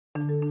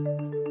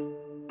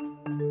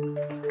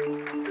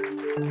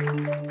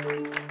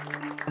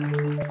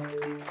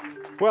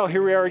Well,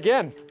 here we are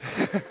again,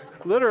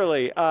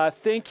 literally.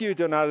 Thank you,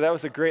 Donato. That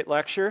was a great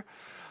lecture.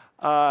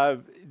 I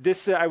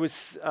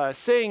was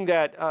saying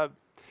that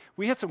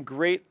we had some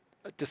great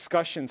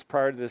discussions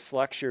prior to this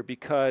lecture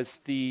because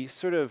the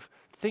sort of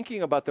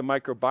thinking about the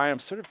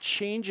microbiome sort of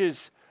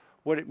changes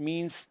what it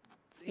means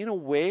in a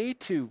way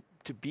to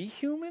be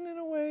human in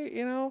a way,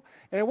 you know?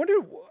 And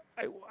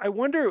I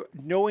wonder,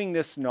 knowing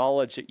this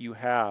knowledge that you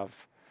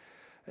have,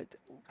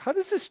 how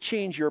does this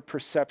change your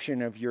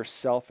perception of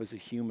yourself as a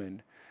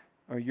human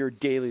or your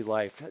daily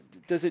life?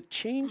 Does it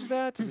change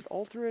that? Does it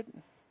alter it?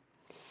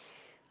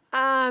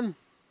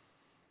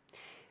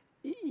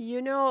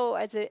 You know,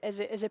 as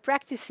a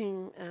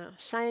practicing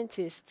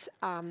scientist,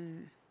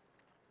 there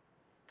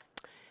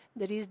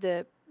is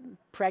the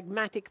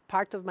pragmatic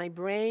part of my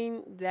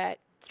brain that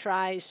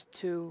tries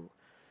to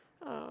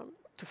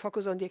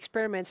focus on the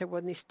experiments and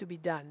what needs to be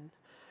done.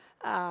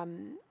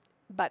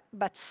 But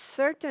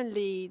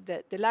certainly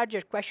the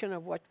larger question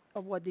of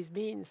what this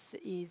means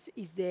is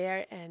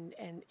there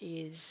and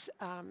is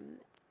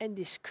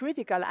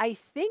critical. I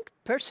think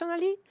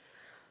personally,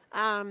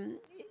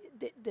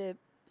 the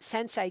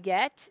sense I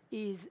get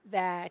is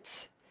that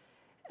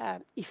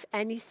if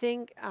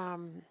anything,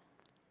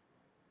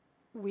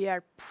 we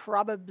are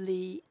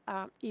probably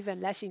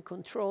even less in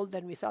control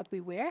than we thought we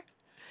were,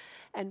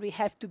 and we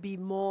have to be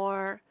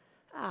more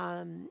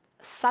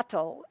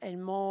subtle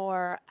and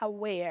more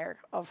aware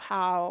of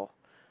how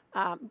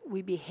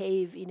we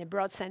behave in a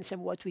broad sense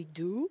and what we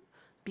do,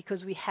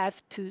 because we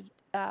have to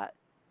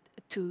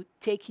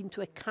take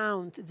into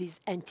account this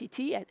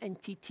entity and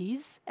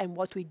entities and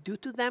what we do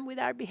to them with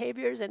our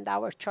behaviors and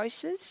our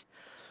choices.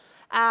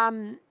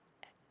 At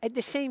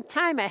the same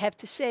time, I have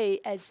to say,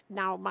 as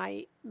now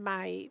I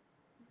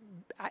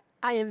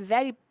am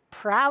very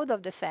proud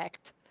of the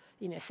fact,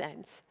 in a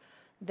sense,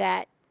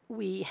 that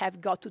we have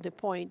got to the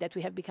point that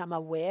we have become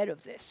aware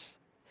of this.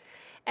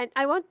 And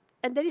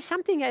there is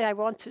something that I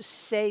want to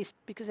say,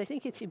 because I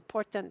think it's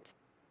important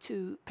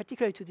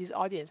particularly to this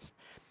audience.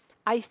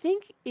 I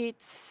think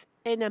it's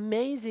an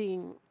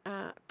amazing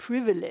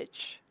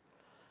privilege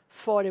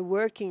for a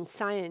working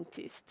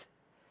scientist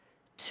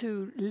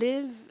to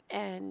live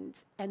and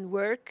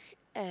work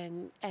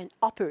and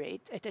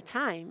operate at a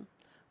time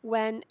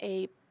when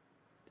a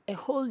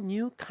whole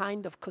new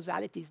kind of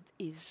causality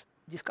is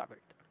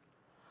discovered.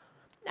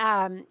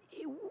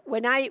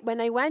 When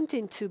I went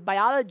into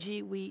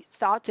biology, we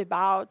thought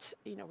about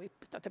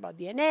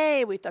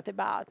DNA, we thought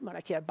about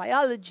molecular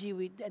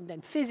biology, and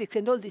then physics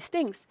and all these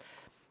things,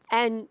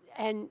 and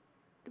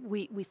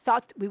we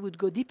thought we would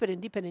go deeper and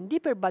deeper and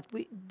deeper, but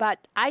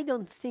I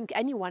don't think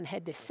anyone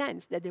had the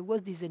sense that there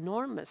was this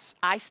enormous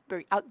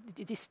iceberg,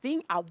 this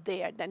thing out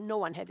there that no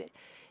one had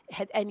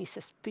any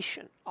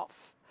suspicion of.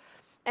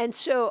 And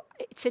so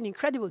it's an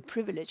incredible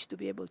privilege to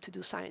be able to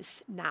do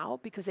science now,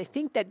 because I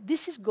think that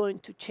this is going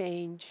to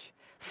change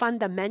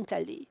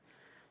fundamentally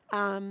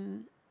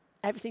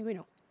everything we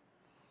know.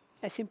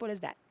 As simple as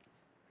that.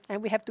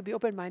 And we have to be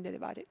open-minded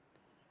about it.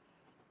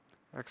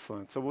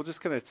 Excellent. So we're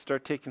just going to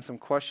start taking some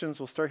questions.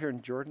 We'll start here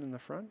in Jordan in the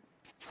front.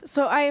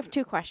 So I have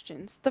two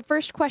questions. The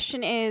first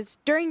question is,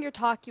 during your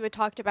talk, you had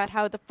talked about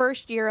how the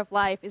first year of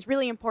life is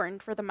really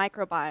important for the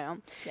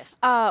microbiome. Yes.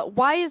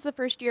 Why is the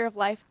first year of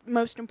life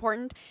most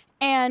important?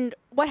 And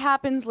what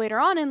happens later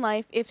on in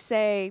life if,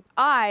 say,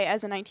 I,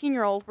 as a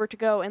 19-year-old, were to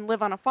go and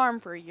live on a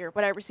farm for a year?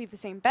 Would I receive the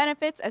same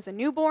benefits as a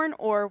newborn,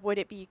 or would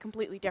it be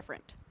completely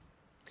different?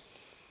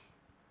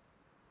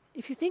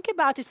 If you think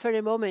about it for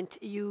a moment,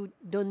 you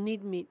don't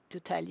need me to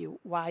tell you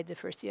why the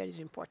first year is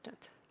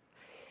important.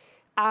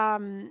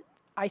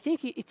 I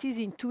think it is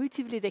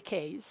intuitively the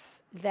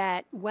case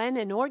that when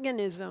an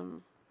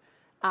organism,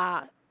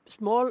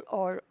 small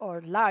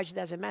or large,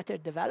 doesn't matter,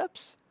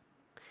 develops,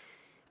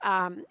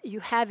 you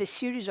have a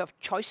series of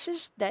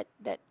choices that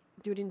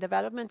during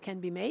development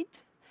can be made.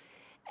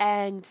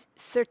 And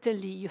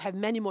certainly you have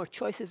many more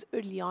choices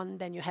early on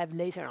than you have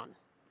later on,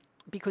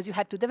 because you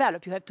have to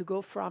develop. You have to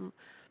go from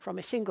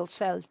a single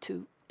cell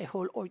to a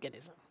whole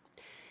organism.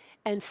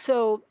 And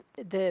so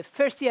the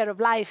first year of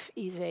life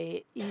is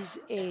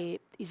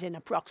an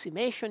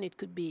approximation. It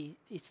could be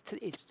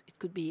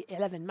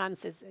 11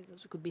 months,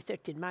 it could be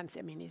 13 months.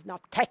 I mean, it's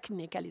not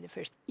technically the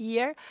first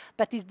year,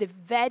 but it's the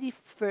very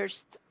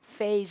first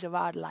phase of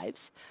our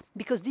lives,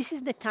 because this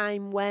is the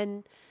time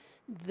when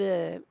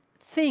the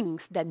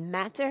things that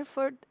matter,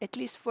 at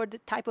least for the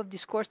type of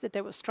discourse that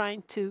I was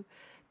trying to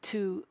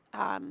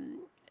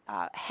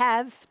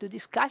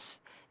discuss.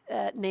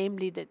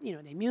 Namely, the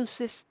immune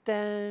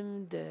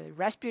system, the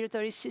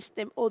respiratory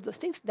system, all those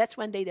things, that's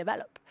when they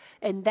develop.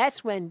 And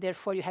that's when,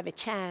 therefore, you have a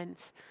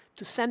chance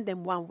to send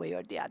them one way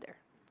or the other.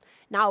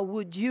 Now,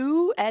 would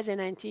you, as a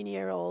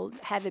 19-year-old,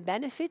 have a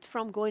benefit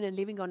from going and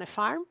living on a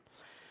farm?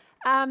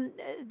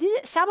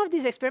 Some of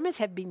these experiments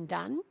have been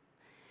done,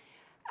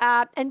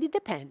 and it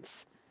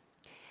depends.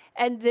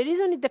 And the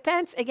reason it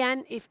depends,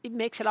 again, if it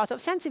makes a lot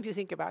of sense if you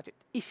think about it.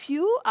 If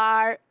you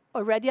are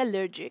already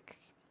allergic,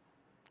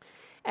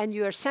 and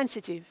you are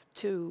sensitive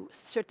to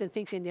certain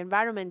things in the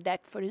environment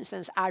that, for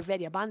instance, are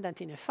very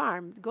abundant in a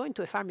farm, going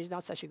to a farm is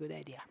not such a good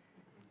idea.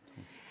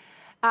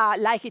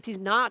 Like it is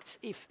not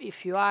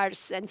if you are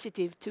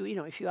sensitive to,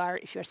 if you are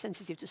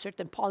sensitive to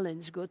certain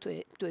pollens, go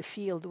to a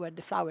field where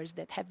the flowers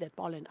that have that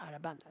pollen are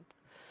abundant.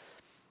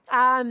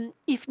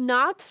 If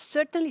not,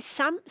 certainly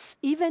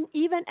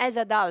even as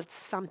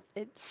adults,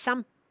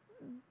 some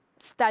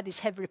studies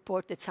have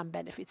reported some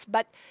benefits,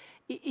 but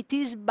it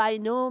is by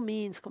no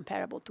means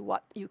comparable to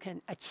what you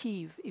can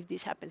achieve if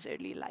this happens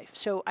early in life.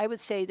 So I would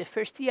say the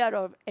first year,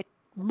 or at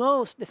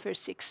most the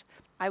first 6,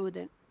 I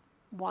wouldn't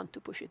want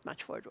to push it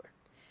much further.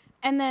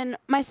 And then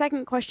my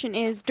second question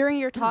is, during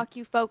your talk,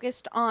 you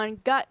focused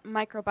on gut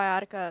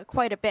microbiotica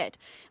quite a bit.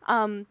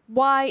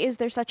 Why is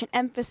there such an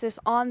emphasis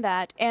on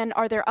that? And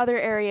are there other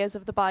areas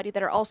of the body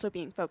that are also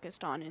being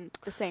focused on in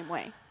the same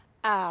way?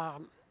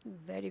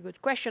 Very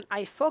good question.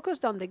 I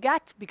focused on the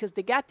gut because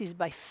the gut is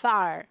by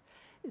far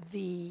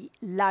the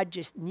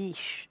largest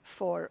niche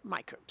for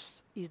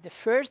microbes. It's the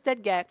first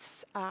that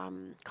gets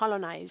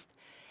colonized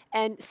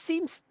and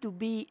seems to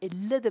be a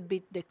little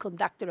bit the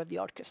conductor of the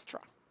orchestra,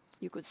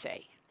 you could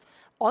say.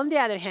 On the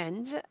other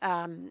hand,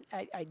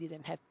 I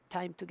didn't have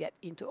time to get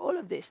into all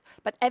of this,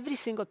 but every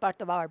single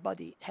part of our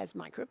body has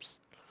microbes,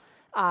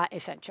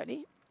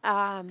 essentially.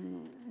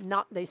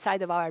 Not the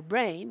inside of our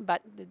brain,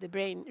 but the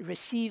brain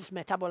receives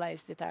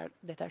metabolites that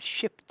are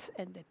shipped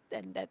and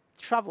that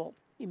travel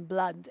in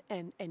blood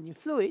and in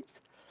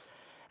fluids.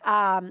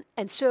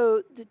 And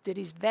so there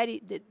is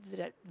very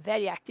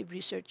active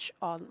research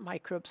on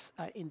microbes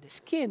in the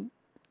skin,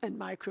 and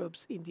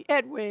microbes in the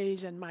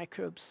airways, and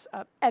microbes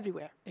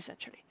everywhere,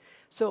 essentially.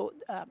 So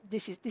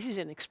this is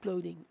an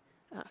exploding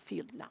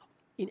field now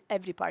in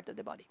every part of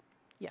the body.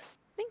 Yes.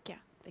 Thank you.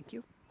 Thank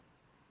you.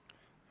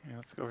 Yeah,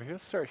 let's go over here.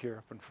 Let's start here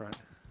up in front.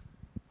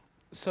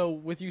 So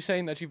with you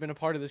saying that you've been a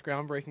part of this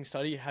groundbreaking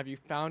study, have you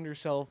found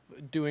yourself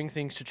doing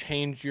things to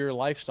change your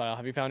lifestyle?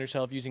 Have you found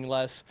yourself using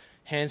less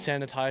hand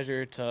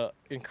sanitizer to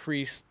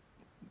increase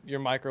your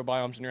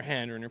microbiomes in your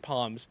hand or in your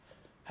palms?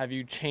 Have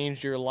you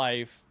changed your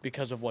life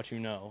because of what you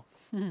know?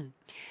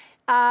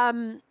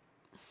 Mm-hmm.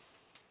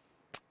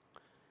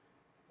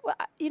 Well,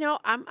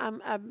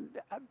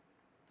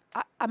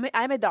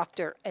 I'm a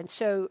doctor, and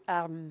so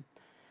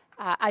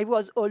I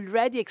was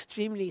already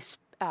extremely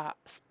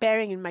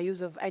sparing in my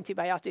use of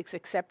antibiotics,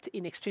 except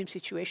in extreme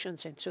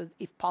situations, and so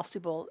if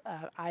possible,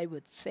 I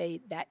would say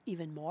that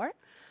even more.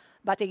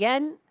 But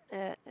again,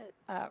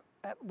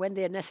 when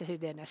they're necessary,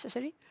 they're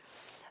necessary.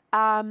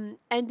 And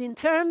in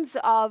terms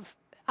of,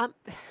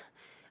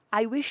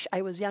 I wish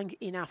I was young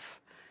enough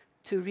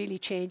to really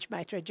change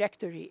my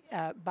trajectory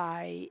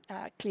by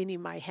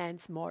cleaning my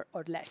hands more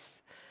or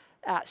less.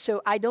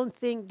 So I don't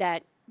think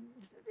that,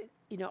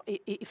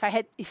 if I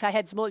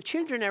had small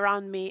children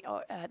around me,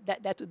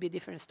 that would be a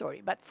different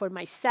story. But for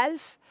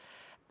myself,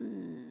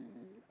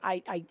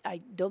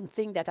 I don't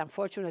think that,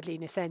 unfortunately,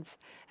 in a sense,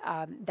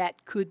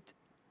 that could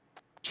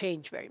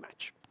change very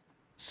much.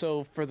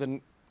 So for the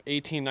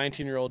 18,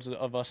 19-year-olds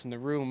of us in the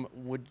room,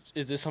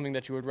 is this something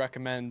that you would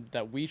recommend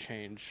that we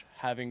change,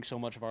 having so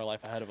much of our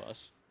life ahead of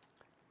us?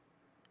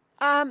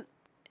 I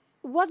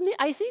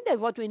think that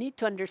what we need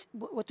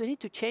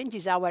to change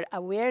is our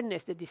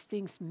awareness that these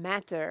things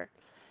matter,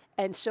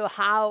 and so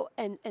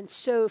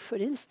so for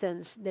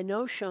instance, the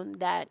notion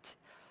that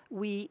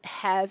we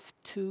have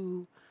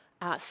to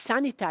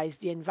sanitize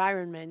the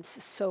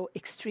environments so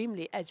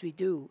extremely as we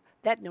do,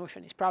 that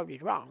notion is probably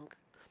wrong.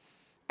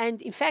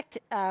 And in fact,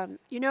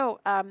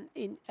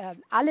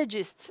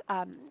 allergists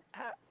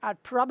are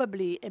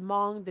probably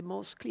among the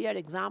most clear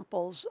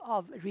examples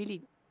of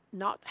really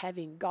not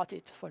having got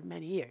it for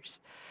many years.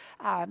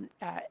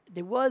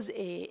 There was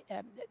a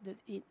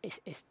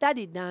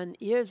study done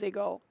years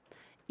ago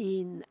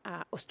in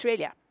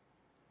Australia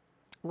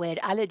where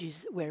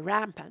allergies were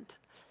rampant.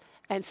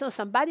 And so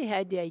somebody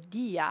had the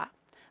idea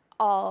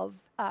of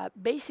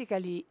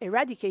basically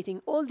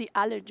eradicating all the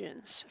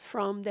allergens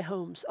from the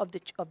homes of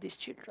these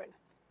children.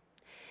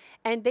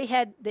 And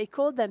they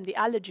called them the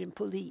allergen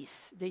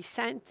police. They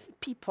sent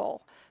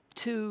people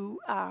to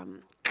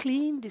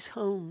clean these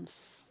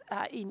homes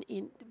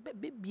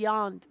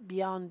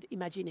beyond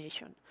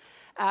imagination.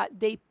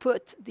 They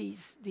put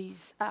these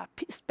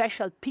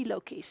special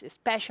pillowcases,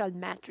 special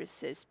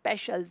mattresses,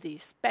 special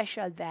this,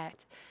 special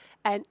that,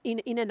 and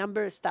in a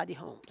number of study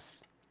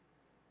homes.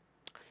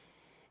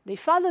 They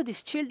followed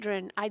these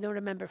children, I don't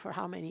remember for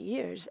how many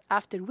years,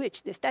 after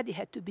which the study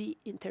had to be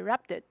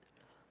interrupted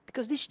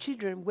because these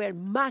children were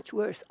much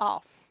worse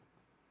off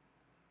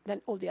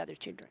than all the other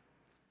children.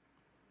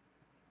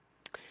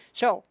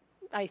 So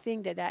I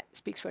think that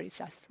speaks for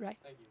itself, right?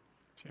 Thank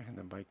you. And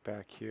the mic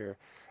back here.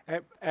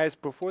 As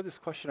before this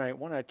question, I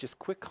want to just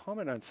quick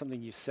comment on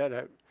something you said.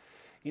 I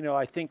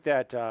think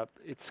that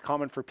it's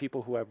common for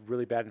people who have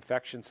really bad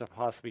infections to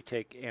possibly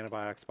take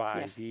antibiotics by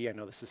Yes. IV. I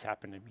know this has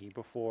happened to me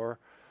before.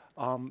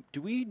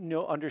 Do we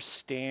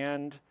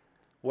understand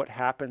what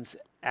happens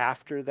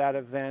after that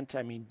event?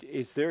 I mean,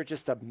 is there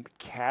just a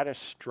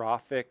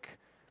catastrophic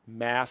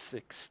mass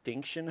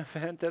extinction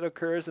event that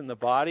occurs in the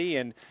body,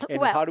 and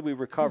Well, how do we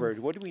recover?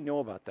 What do we know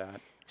about that?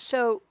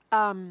 So,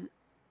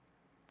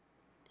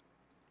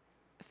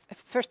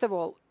 first of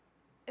all,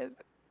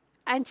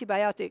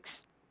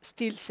 antibiotics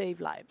still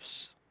save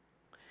lives.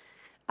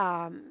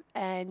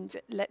 And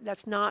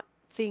let's not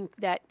think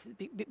that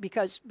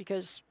because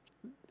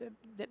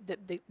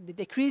the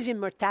decrease in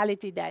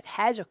mortality that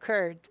has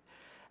occurred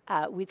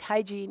with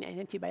hygiene and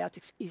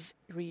antibiotics is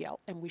real,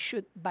 and we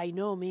should by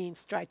no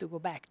means try to go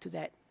back to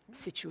that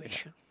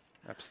situation.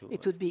 Yeah, absolutely.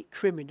 It would be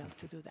criminal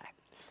to do that.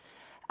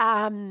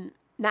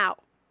 Now,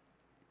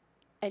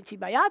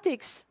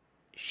 antibiotics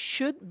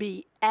should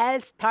be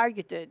as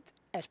targeted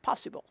as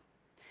possible.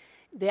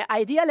 The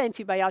ideal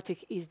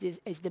antibiotic is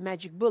the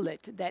magic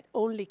bullet that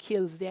only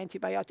kills the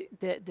antibiotic,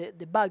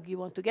 the bug you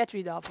want to get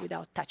rid of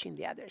without touching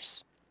the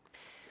others.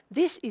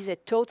 This is a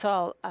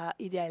total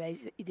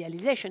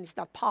idealization. It's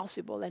not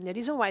possible. And the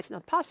reason why it's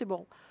not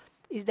possible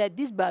is that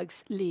these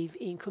bugs live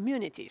in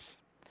communities.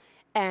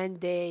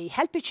 And they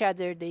help each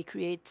other. They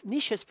create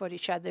niches for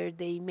each other.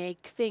 They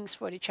make things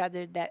for each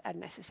other that are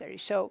necessary.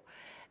 So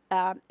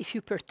if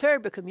you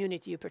perturb a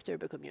community, you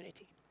perturb a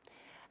community.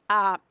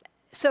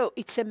 So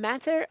it's a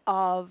matter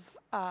of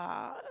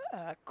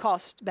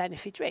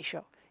cost-benefit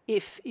ratio.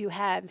 If you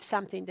have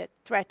something that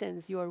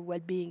threatens your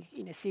well-being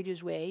in a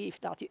serious way, if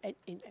not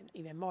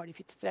even more, if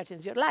it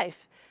threatens your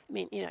life, I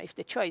mean, if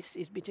the choice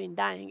is between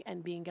dying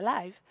and being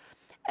alive,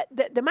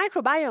 the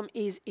microbiome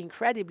is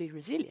incredibly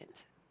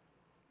resilient.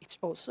 It's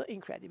also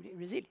incredibly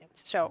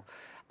resilient. So,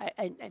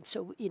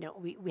 so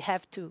we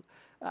have to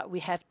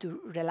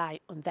rely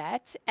on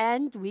that,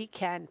 and we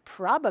can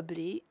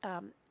probably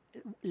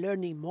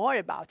learning more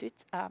about it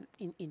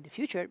in the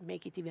future,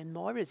 make it even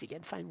more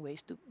resilient, find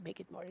ways to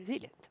make it more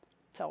resilient.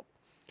 So,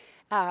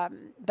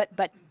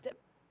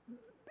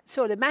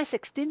 so the mass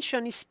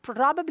extinction is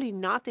probably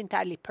not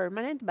entirely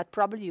permanent, but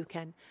probably you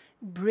can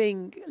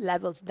bring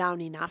levels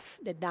down enough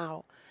that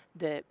now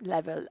the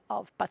level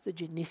of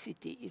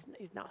pathogenicity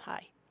is not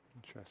high.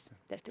 Interesting.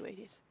 That's the way it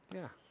is.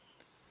 Yeah.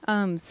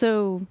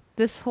 So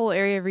this whole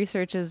area of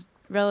research is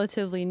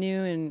relatively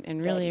new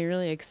and really,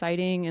 really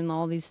exciting. And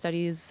all these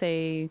studies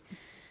say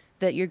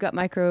that your gut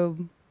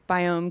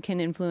microbiome can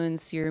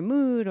influence your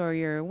mood or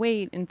your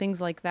weight and things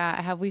like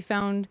that. Have we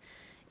found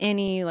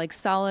any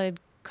solid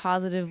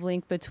causative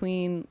link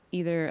between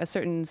either a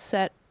certain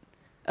set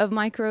of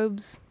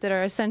microbes that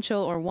are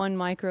essential or one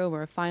microbe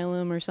or a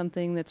phylum or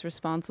something that's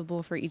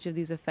responsible for each of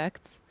these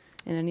effects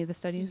in any of the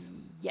studies?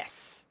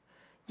 Yes.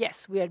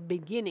 Yes, we are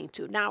beginning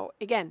to. Now,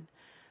 again,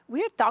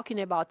 we are talking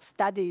about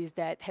studies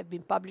that have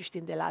been published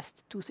in the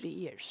last 2-3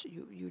 years.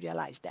 You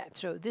realize that.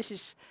 So this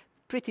is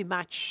pretty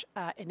much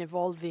an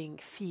evolving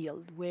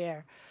field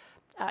where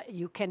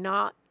you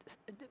cannot,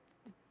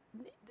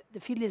 the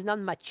field is not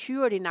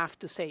mature enough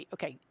to say,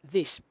 okay,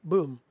 this,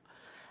 boom.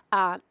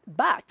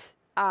 But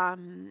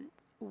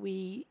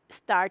we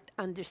start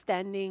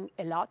understanding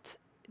a lot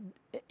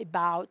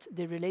about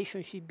the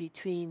relationship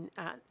between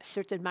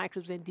certain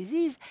microbes and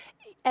disease.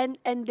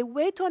 And the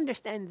way to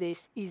understand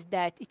this is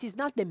that it is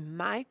not the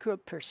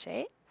microbe per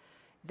se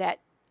that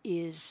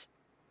is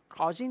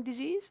causing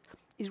disease,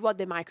 is what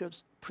the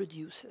microbes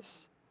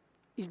produces,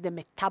 is the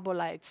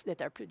metabolites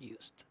that are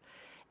produced.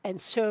 And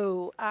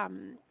so,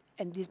 and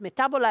these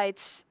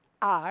metabolites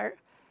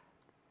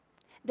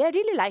they're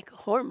really like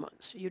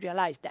hormones, you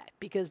realize that,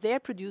 because they're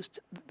produced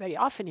very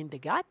often in the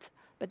gut,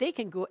 but they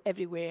can go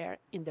everywhere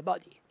in the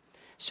body.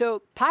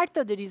 So part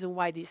of the reason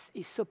why this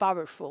is so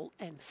powerful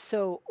and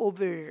so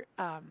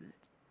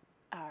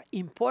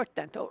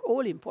important, or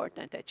all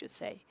important, I should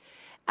say,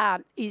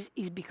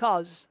 is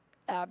because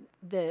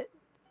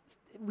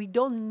we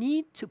don't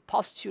need to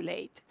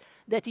postulate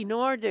that in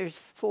order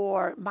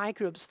for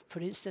microbes, for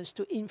instance,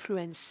 to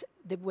influence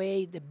the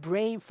way the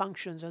brain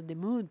functions or the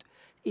mood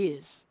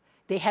is,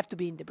 they have to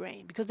be in the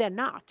brain, because they're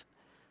not.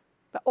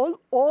 But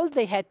all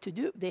they have to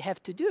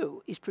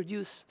do is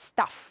produce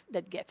stuff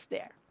that gets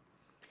there.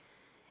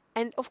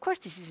 And of course,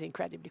 this is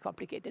incredibly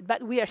complicated,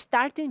 but we are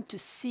starting to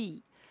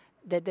see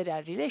that there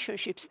are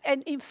relationships.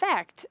 And in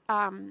fact,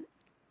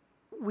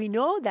 we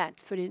know that,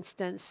 for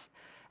instance,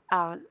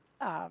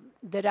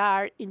 there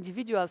are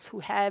individuals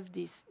who have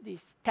this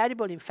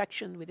terrible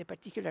infection with a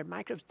particular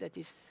microbe that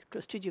is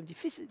Clostridium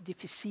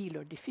difficile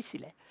or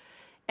difficile.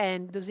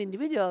 And those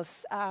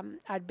individuals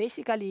are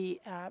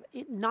basically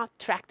not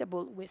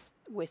tractable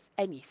with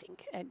anything.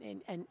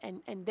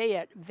 And they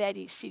are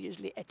very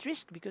seriously at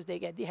risk because they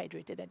get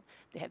dehydrated and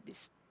they have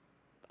this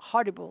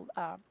horrible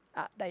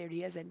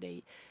diarrheas, and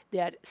they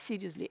are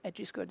seriously at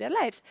risk for their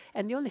lives.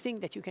 And the only thing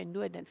that you can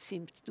do, and that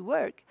seems to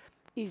work,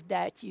 is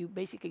that you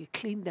basically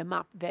clean them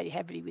up very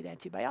heavily with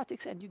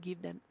antibiotics, and you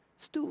give them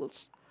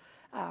stools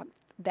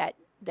that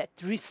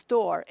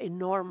restore a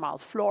normal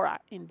flora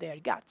in their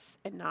guts.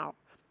 And now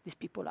these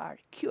people are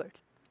cured.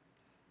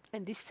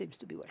 And this seems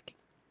to be working.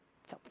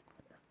 So.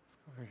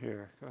 Over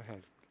here, go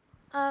ahead.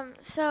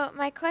 So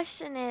my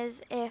question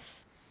is,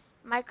 if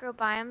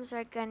microbiomes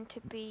are going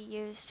to be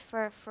used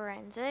for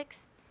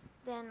forensics,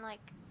 then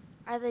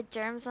are the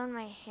germs on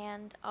my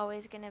hand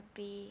always going to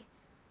be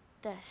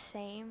the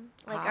same?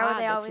 Are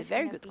they always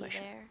going to be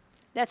there?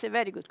 That's a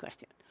very good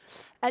question.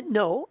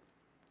 No.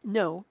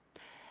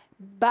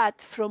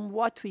 But from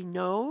what we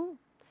know,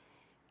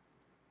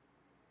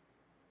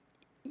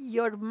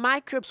 your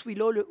microbes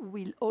will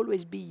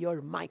always be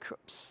your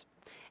microbes.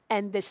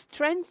 And the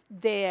strength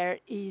there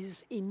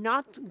is in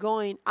not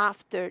going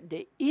after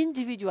the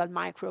individual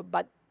microbe,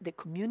 but the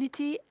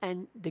community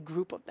and the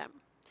group of them.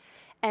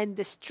 And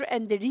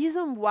the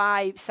reason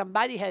why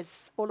somebody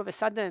has all of a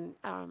sudden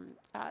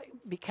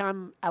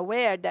become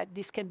aware that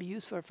this can be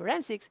used for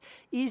forensics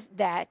is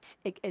that,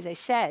 as I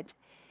said,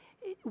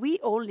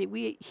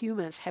 we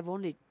humans have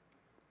only,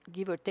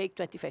 give or take,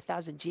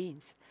 25,000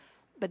 genes.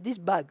 But these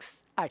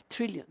bugs are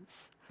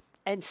trillions.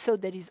 And so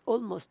there is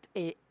almost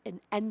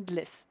an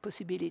endless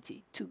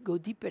possibility to go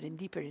deeper and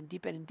deeper and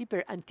deeper and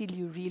deeper until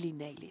you really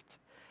nail it.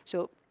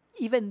 So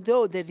even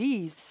though there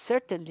is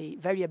certainly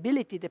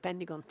variability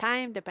depending on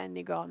time,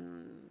 depending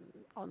on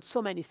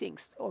so many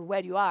things, or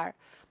where you are,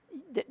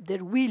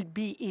 there will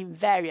be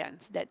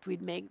invariants that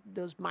will make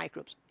those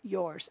microbes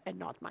yours and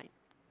not mine.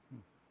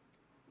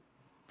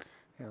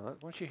 Yeah, why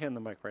don't you hand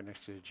the mic right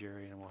next to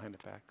Jerry, and we'll hand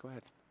it back. Go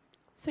ahead.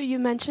 So you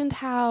mentioned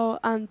how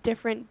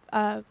different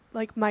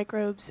like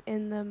microbes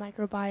in the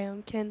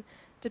microbiome can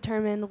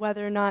determine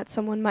whether or not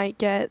someone might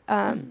get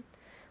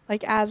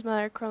like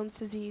asthma or Crohn's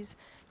disease.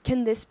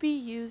 Can this be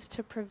used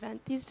to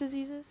prevent these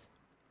diseases?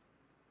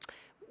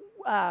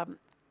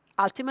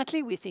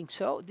 Ultimately, we think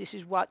so. This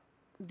is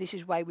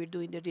why we're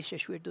doing the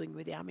research we're doing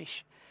with the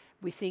Amish.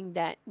 We think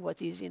that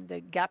what is in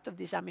the gut of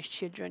these Amish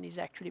children is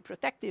actually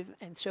protective,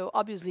 and so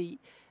obviously,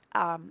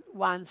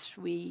 once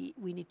we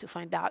need to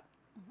find out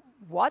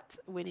what,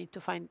 we need to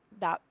find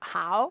out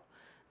how,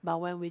 but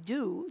when we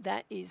do,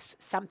 that is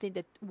something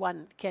that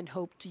one can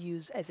hope to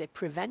use as a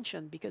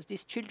prevention, because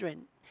these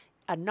children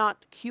are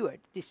not cured.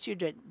 These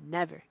children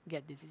never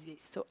get the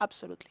disease. So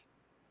absolutely.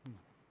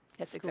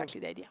 That's exactly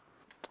the idea.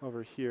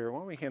 Over here, why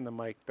don't we hand the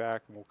mic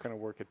back, and we'll kind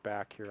of work it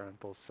back here on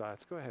both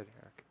sides. Go ahead,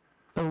 Eric.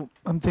 So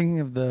I'm thinking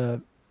of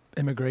the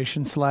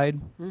immigration slide.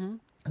 Mm-hmm.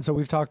 And so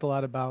we've talked a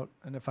lot about,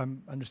 and if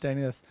I'm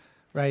understanding this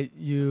right,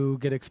 you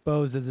get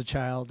exposed as a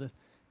child,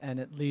 and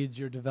it leads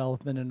your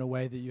development in a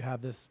way that you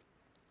have this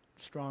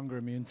stronger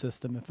immune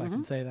system, if I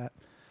can say that,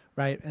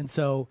 right? And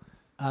so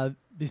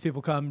these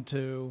people come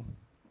to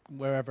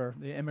wherever,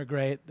 they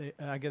immigrate, they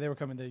were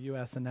coming to the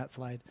U.S. in that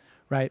slide,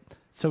 right?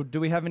 So do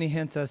we have any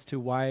hints as to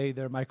why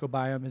their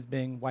microbiome is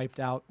being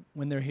wiped out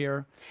when they're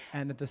here?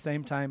 And at the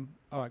same time,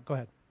 all right, go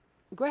ahead.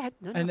 Go ahead.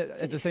 No, And no,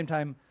 at the same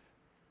time,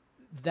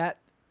 that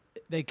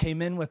they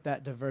came in with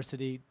that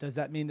diversity, does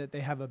that mean that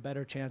they have a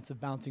better chance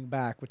of bouncing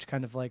back, which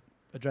kind of like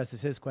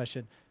addresses his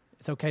question?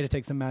 It's okay to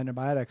take some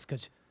antibiotics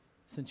because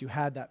since you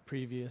had that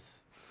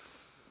previous.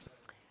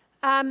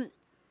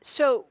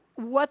 So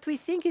what we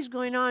think is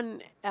going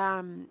on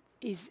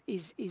is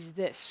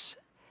this.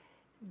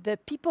 The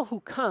people who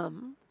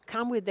come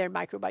with their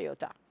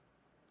microbiota,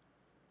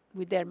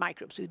 with their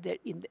microbes, with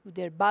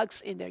their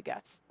bugs in their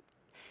guts.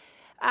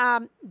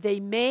 They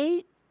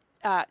may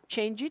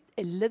change it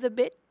a little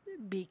bit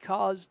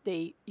because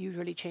they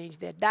usually change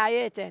their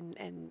diet,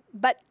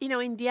 but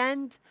in the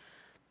end,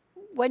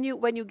 when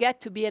you get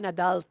to be an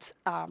adult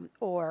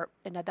or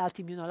an adult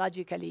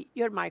immunologically,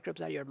 your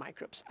microbes are your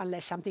microbes.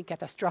 Unless something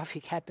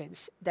catastrophic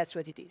happens, that's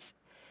what it is.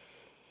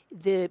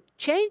 The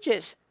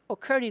changes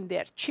occur in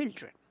their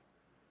children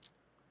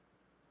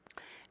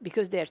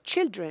because they're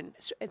children,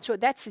 and so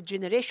that's a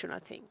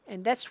generational thing.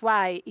 And that's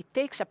why it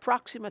takes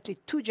approximately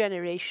 2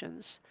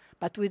 generations,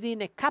 but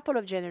within a couple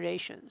of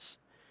generations,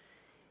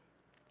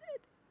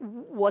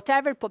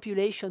 whatever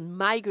population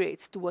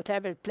migrates to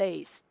whatever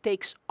place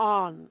takes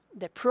on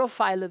the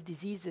profile of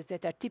diseases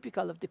that are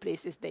typical of the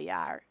places they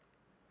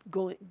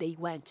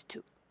went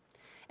to.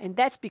 And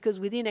that's because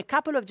within a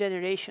couple of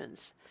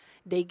generations,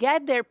 they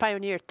get their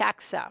pioneer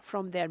taxa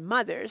from their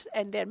mothers,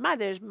 and their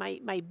mothers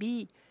might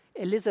be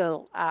a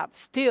little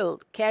still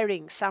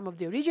carrying some of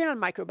the original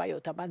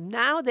microbiota, but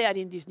now they are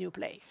in this new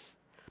place.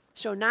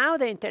 So now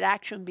the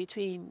interaction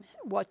between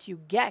what you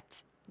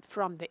get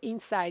from the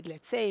inside,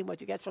 let's say, and what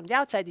you get from the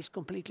outside is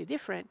completely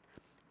different.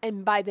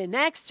 And by the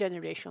next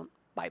generation,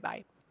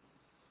 bye-bye.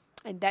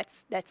 And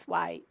that's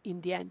why,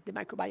 in the end, the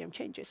microbiome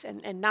changes.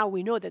 And now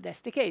we know that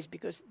that's the case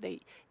because the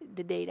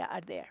data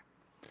are there.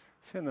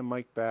 Send the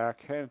mic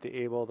back, hand it to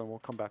Abel, then we'll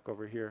come back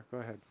over here. Go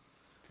ahead.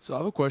 So I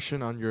have a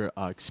question on your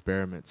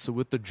experiment. So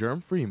with the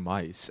germ-free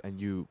mice, and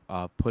you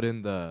put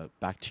in the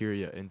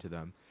bacteria into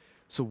them,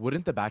 so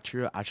wouldn't the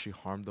bacteria actually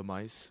harm the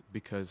mice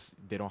because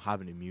they don't have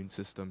an immune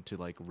system to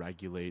like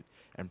regulate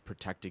and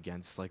protect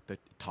against like the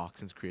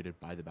toxins created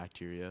by the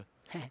bacteria?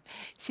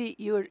 See,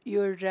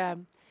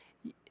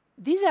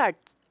 these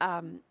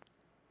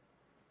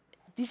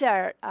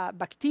are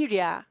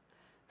bacteria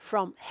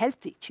from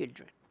healthy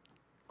children,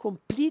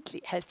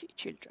 completely healthy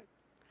children.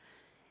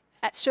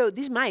 So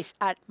these mice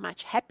are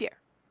much happier.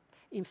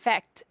 In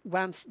fact,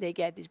 once they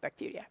get this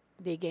bacteria,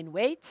 they gain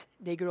weight,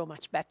 they grow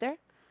much better.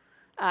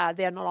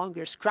 They are no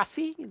longer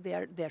scruffy.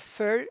 Their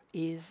fur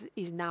is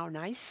now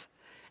nice,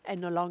 and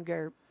no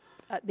longer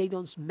they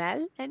don't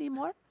smell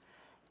anymore.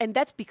 And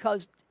that's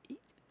because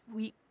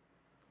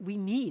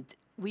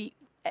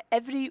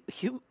every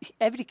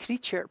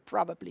creature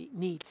probably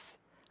needs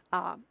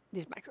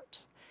these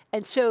microbes.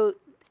 And so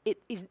it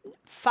is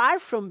far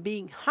from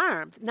being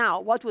harmed. Now,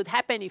 what would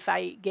happen if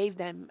I gave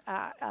them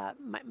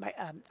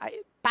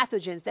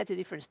pathogens? That's a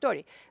different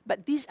story.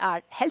 But these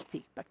are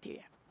healthy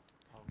bacteria.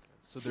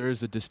 So there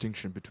is a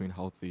distinction between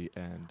healthy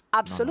and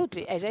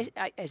Absolutely. non-healthy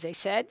As I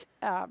said,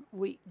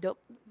 we don't,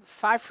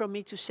 far from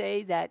me to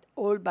say that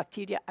all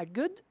bacteria are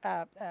good.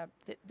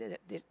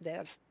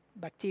 There's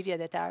bacteria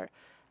that are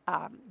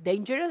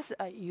dangerous.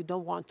 You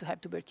don't want to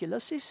have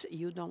tuberculosis.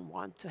 You don't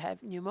want to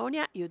have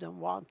pneumonia. You don't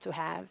want to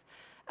have,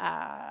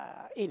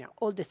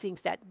 all the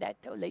things that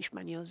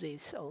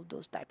leishmaniasis, all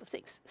those type of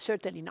things.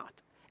 Certainly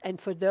not. And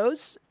for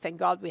those, thank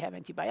God we have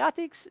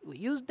antibiotics. We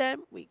use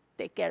them. We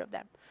take care of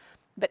them.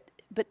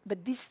 But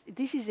this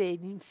is an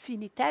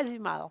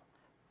infinitesimal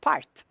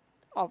part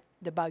of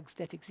the bugs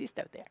that exist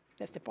out there.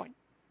 That's the point.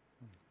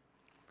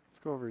 Let's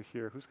go over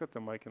here. Who's got the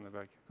mic in the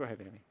back? Go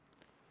ahead, Amy.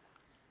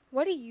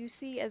 What do you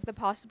see as the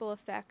possible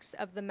effects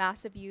of the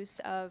massive use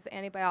of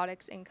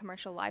antibiotics in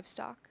commercial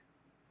livestock?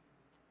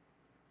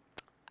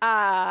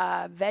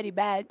 Very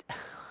bad,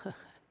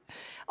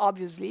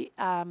 obviously.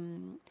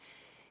 You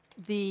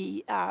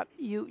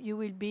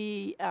will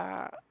be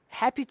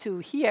happy to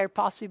hear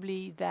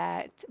possibly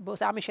that both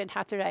Amish and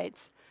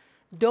Hatterites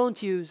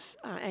don't use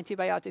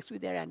antibiotics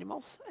with their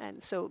animals.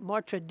 And so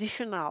more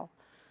traditional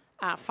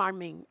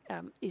farming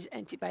is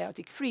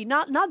antibiotic free,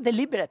 not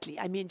deliberately.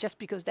 I mean, just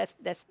because that's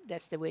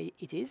the way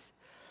it is.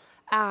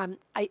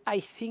 I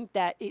think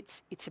that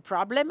it's a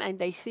problem, and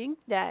I think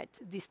that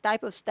this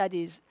type of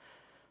studies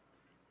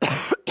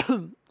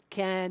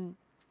can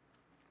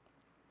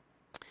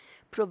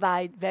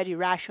provide very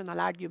rational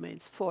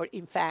arguments for,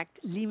 in fact,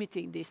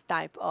 limiting this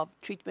type of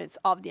treatments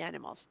of the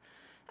animals,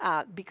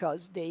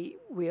 because they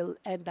will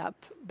end up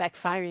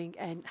backfiring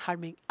and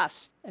harming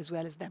us as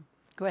well as them.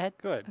 Go ahead.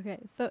 Good. Okay,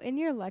 so in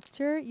your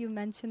lecture, you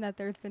mentioned that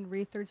there's been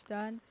research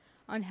done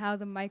on how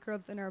the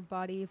microbes in our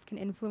bodies can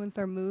influence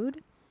our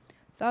mood.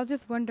 So I was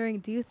just wondering,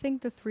 do you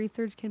think this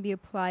research can be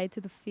applied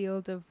to the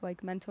field of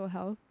like mental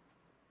health?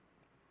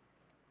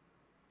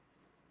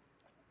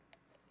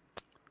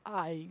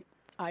 I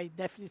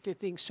definitely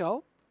think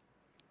so.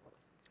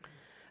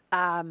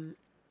 I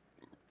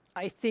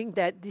think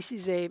that this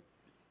is an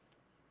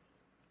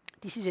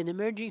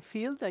emerging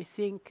field. I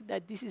think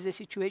that this is a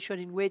situation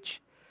in which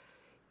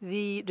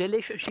the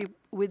relationship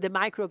with the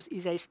microbes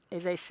is,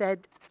 as I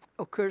said,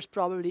 occurs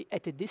probably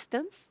at a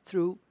distance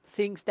through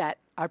things that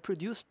are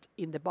produced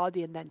in the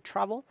body and then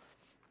travel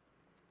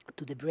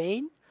to the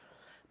brain.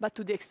 But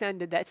to the extent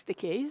that that's the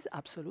case,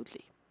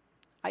 absolutely.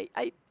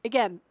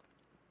 Again,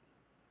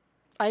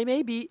 I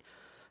may be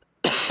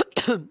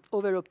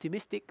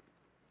over-optimistic.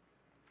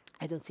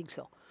 I don't think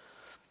so.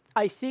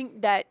 I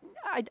think that,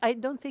 I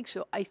don't think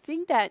so. I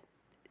think that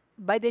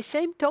by the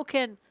same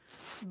token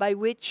by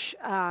which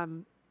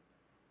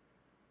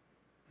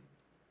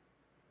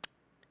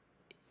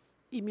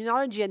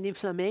immunology and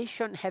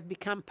inflammation have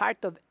become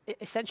part of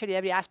essentially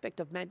every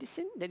aspect of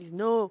medicine, there is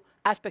no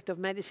aspect of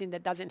medicine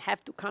that doesn't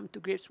have to come to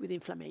grips with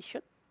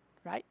inflammation,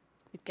 right?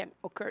 It can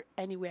occur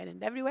anywhere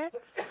and everywhere.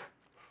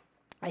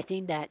 I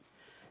think that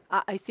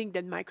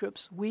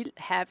microbes will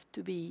have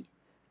to be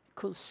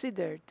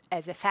considered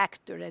as a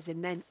factor, as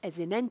an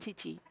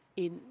entity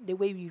in the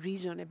way we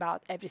reason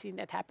about everything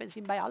that happens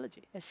in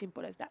biology. As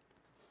simple as that,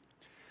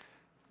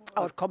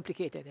 or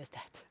complicated as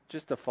that.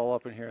 Just a follow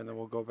up in here, and then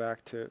we'll go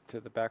back to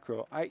the back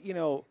row.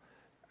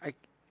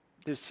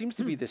 There seems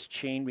to be this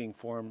chain being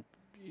formed.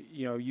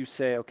 You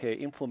say, okay,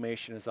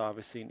 inflammation is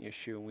obviously an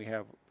issue, and we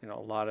have a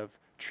lot of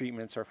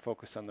treatments are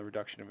focused on the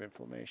reduction of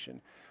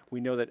inflammation.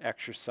 We know that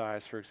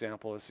exercise, for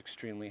example, is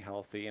extremely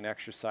healthy, and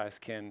exercise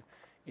can,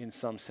 in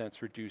some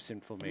sense, reduce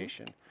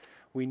inflammation.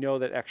 We know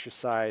that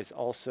exercise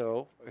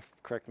also,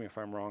 correct me if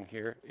I'm wrong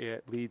here,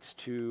 it leads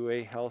to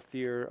a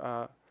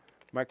healthier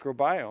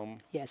microbiome.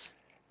 Yes.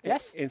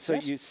 Yes. And so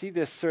you see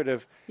this sort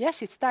of...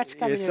 Yes, it starts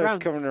coming around. It starts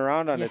coming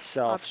around on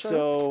itself.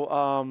 Absolutely.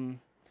 So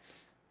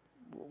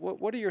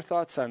what are your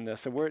thoughts on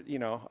this?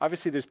 And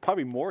obviously there's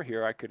probably more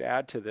here I could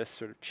add to this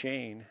sort of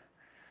chain.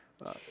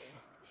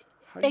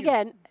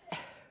 Again,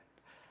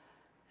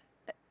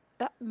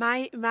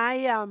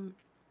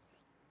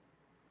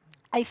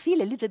 I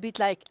feel a little bit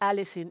like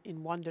Alice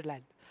in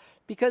Wonderland,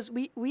 because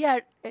we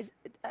are,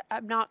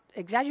 I'm not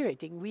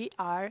exaggerating, we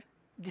are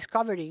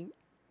discovering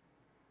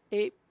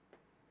a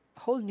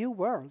whole new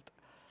world.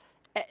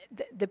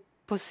 The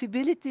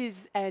possibilities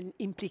and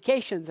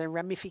implications and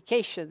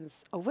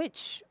ramifications of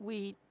which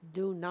we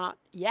do not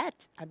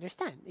yet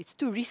understand. It's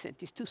too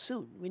recent. It's too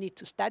soon. We need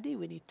to study.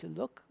 We need to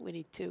look. We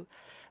need to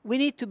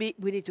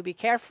be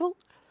careful,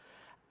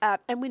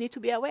 and we need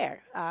to be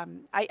aware.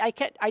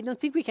 I don't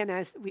think we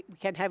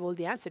can have all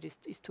the answers.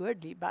 It's too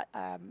early. But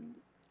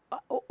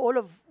all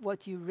of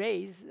what you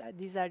raise,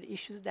 these are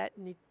issues that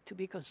need to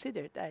be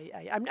considered.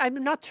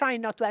 I'm not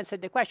trying not to answer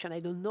the question. I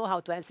don't know how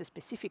to answer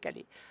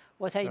specifically.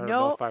 What I don't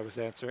know if I was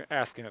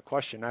asking a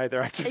question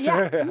either.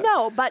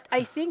 No, but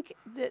I think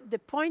the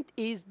point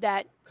is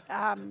that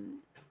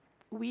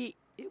we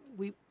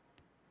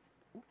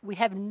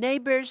have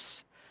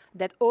neighbors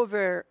that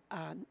over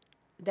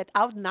that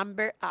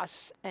outnumber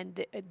us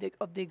and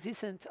of the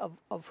existence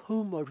of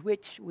whom or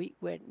which we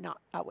were not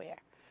aware.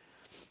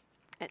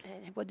 And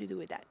what do you do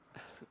with that?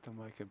 Set the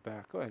mic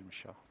back. Go ahead,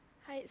 Michelle.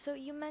 Hi, so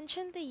you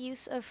mentioned the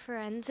use of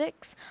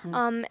forensics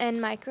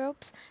and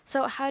microbes.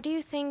 So how do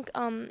you think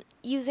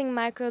using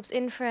microbes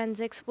in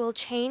forensics will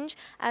change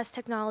as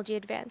technology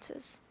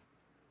advances?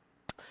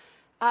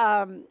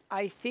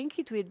 I think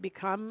it will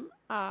become,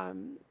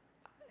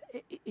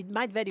 it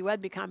might very well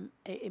become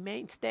a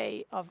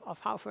mainstay of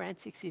how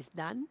forensics is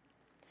done,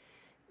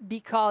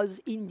 because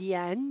in the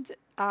end,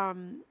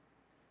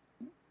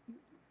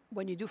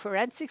 when you do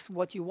forensics,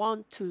 what you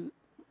want to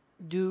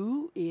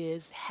do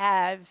is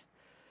have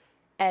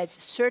as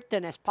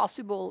certain as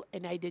possible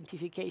an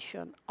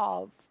identification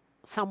of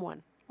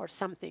someone or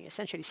something,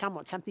 essentially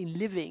someone, something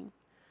living,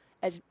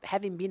 as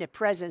having been a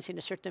presence in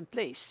a certain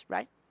place,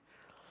 right?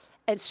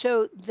 And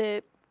so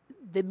the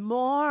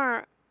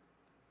more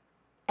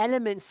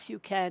elements you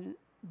can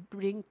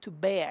bring to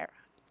bear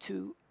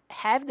to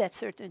have that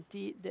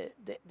certainty,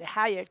 the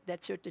higher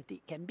that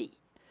certainty can be.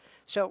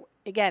 So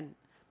again,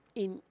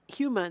 in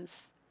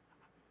humans,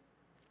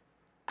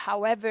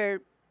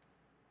 however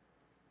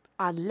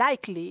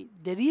unlikely,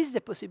 there is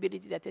the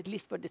possibility that at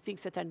least for the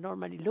things that are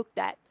normally looked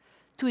at,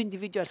 two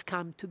individuals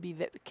come to be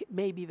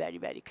maybe very,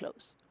 very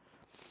close,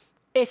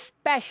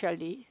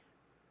 especially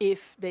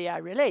if they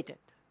are related.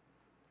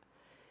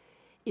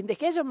 In the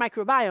case of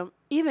microbiome,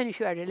 even if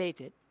you are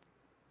related,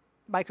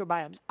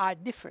 microbiomes are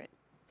different.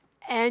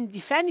 And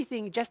if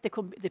anything, just the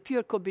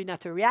pure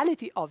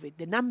combinatoriality of it,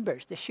 the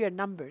numbers, the sheer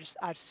numbers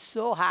are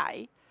so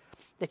high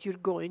that you're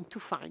going to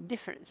find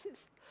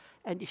differences.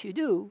 And if you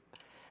do,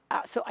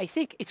 so I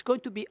think it's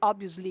going to be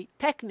obviously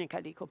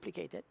technically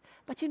complicated,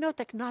 but you know,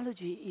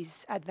 technology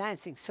is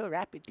advancing so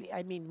rapidly.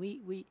 I mean,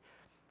 we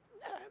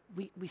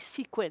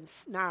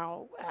sequence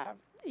now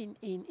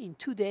in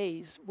 2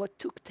 days what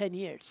took 10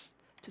 years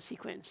to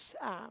sequence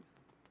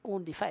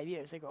only 5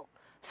 years ago.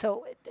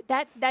 So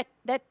that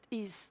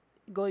is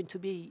going to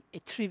be a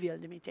trivial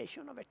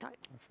limitation over time.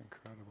 That's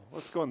incredible.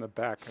 Let's go in the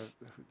back.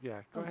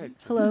 Yeah, go ahead.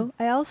 Hello.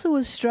 I also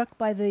was struck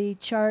by the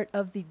chart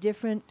of the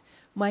different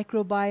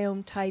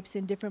microbiome types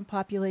in different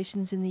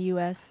populations in the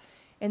U.S.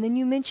 And then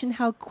you mentioned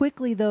how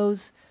quickly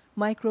those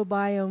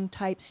microbiome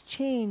types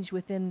change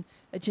within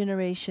a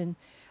generation.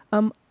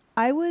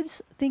 I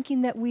was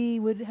thinking that we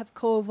would have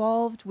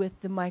co-evolved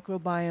with the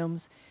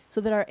microbiomes so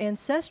that our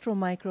ancestral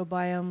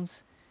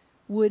microbiomes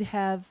would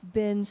have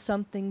been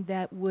something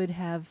that would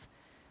have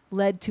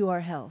led to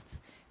our health.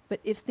 But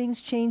if things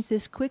change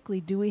this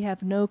quickly, do we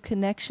have no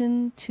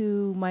connection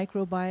to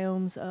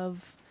microbiomes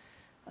of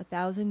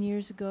 1,000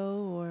 years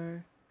ago,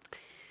 or?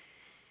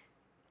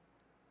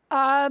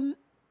 I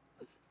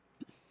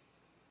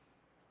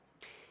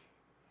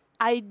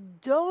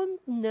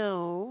don't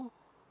know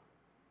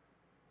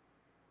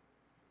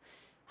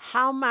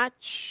how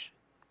much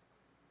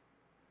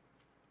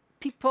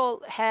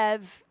people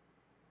have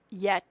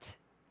yet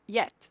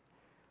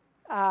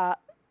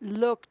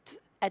looked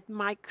at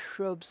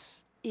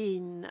microbes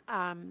in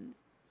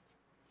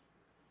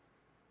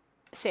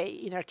say,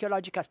 in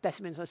archaeological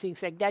specimens or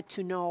things like that,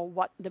 to know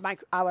what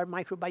our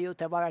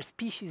microbiota of our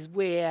species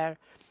were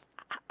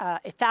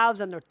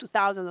 1,000 or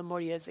 2,000 or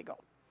more years ago.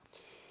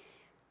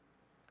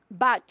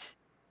 But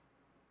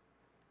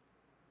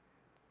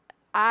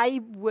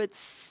I would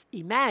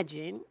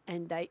imagine,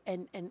 and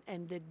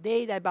the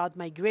data about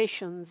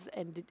migrations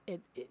and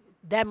it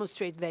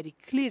demonstrate very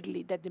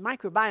clearly that the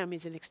microbiome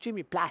is an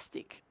extremely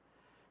plastic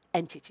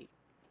entity.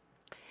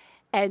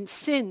 And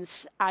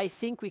since I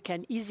think we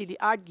can easily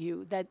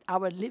argue that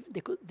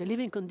the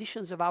living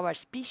conditions of our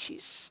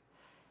species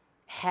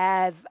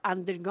have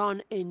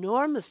undergone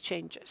enormous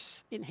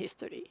changes in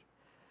history,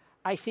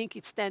 I think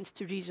it stands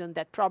to reason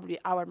that probably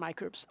our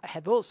microbes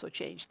have also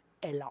changed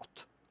a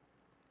lot.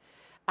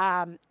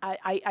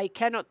 I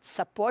cannot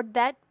support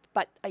that,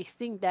 but I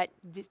think that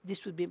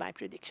this would be my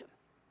prediction.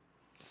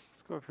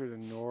 Let's go up here to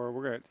Nor.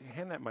 We're going to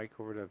hand that mic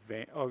over to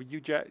Van. Oh, you,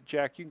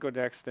 Jack, you can go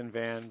next, then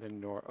Van, then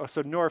Nor. Oh,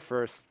 so Nor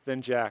first,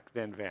 then Jack,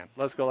 then Van.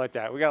 Let's go like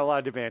that. We got a lot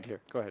of demand here.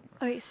 Go ahead,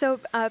 Nor. Okay, so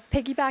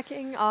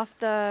piggybacking off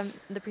the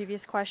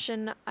previous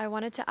question, I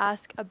wanted to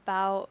ask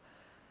about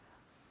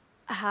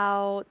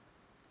how,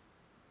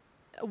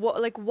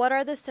 what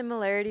are the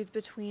similarities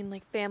between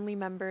like family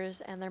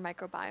members and their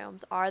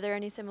microbiomes? Are there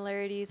any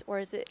similarities, or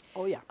is it?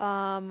 Oh yeah.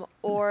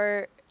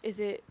 Or is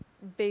it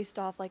based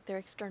off like their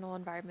external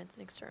environments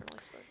and external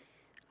exposure?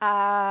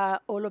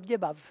 All of the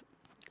above.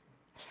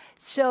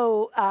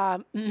 So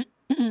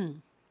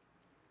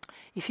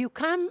if you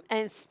come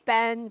and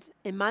spend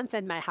a month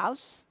at my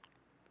house,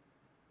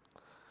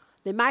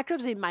 the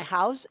microbes in my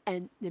house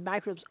and the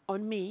microbes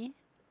on me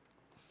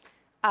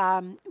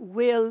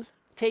will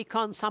take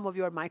on some of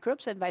your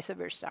microbes and vice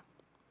versa.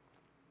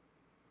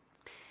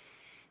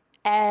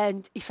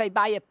 And if I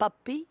buy a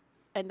puppy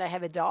and I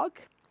have a dog,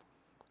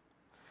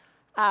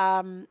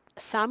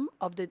 some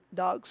of the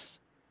dog's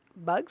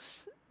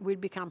bugs will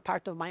become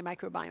part of my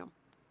microbiome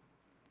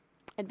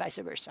and vice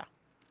versa.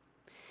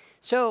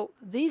 So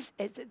this,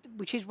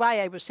 which is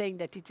why I was saying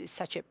that it is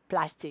such a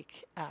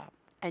plastic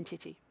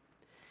entity.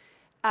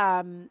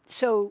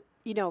 So,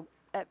 you know,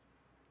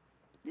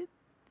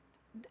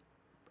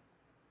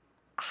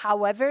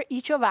 however,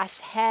 each of us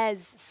has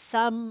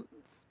some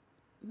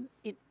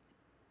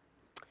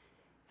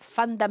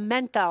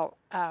fundamental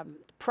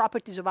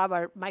properties of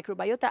our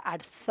microbiota are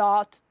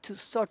thought to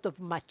sort of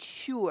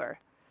mature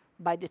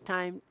by the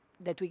time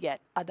that we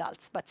get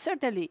adults. But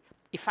certainly,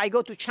 if I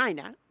go to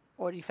China,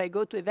 or if I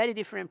go to a very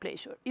different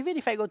place, or even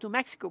if I go to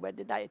Mexico where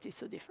the diet is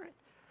so different,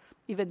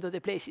 even though the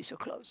place is so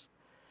close,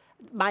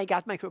 my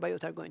gut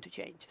microbiota are going to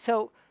change.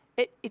 So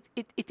it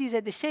is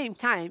at the same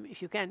time,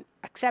 if you can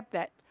accept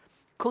that,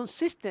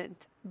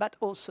 consistent but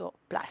also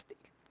plastic.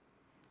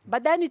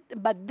 But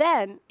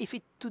then, if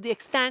it to the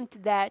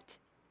extent that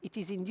it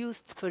is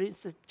induced, for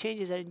instance,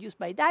 changes are induced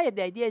by diet,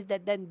 the idea is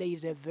that then they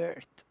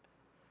revert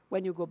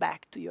when you go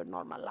back to your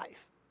normal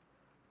life.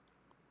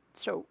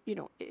 So, you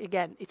know,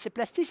 again, it's a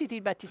plasticity,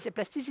 but it's a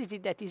plasticity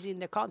that is in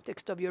the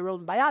context of your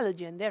own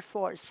biology, and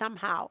therefore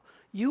somehow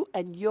you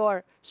and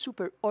your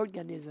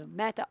superorganism,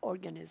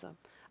 meta-organism,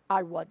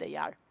 are what they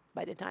are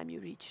by the time you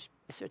reach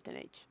a certain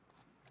age.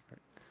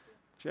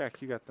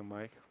 Jack, you got the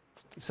mic.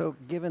 So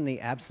given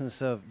the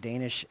absence of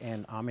Danish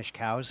and Amish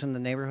cows in the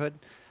neighborhood,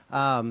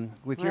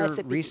 with Well, your that's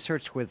a big-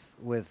 research with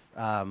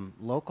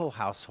local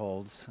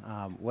households,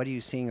 what are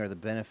you seeing are the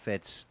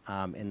benefits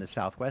in the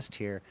Southwest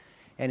here?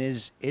 And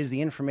is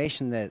the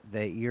information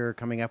that you're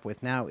coming up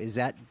with now, is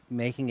that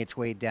making its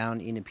way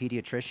down into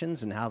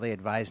pediatricians and how they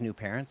advise new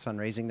parents on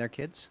raising their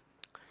kids?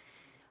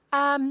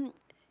 You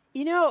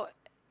know,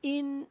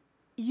 in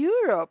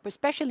Europe,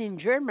 especially in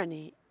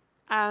Germany,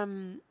 a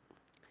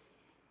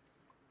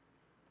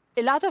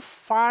lot of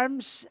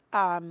farms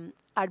are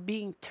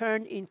being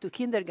turned into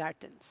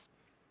kindergartens.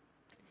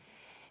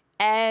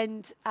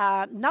 And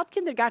not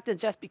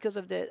kindergartens just because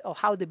of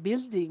how the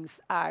buildings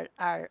are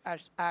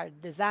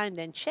designed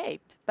and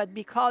shaped, but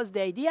because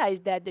the idea is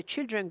that the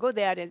children go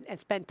there and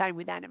spend time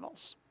with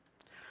animals.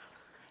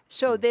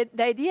 So the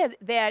idea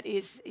there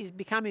is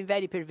becoming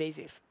very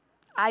pervasive.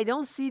 I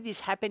don't see this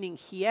happening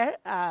here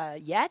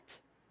yet.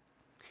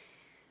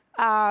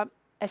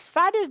 As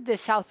far as the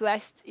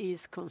Southwest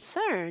is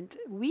concerned,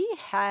 we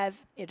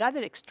have a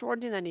rather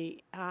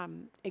extraordinary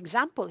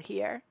example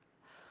here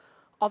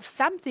of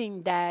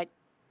something that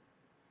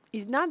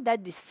is not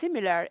that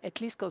dissimilar, at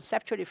least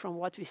conceptually, from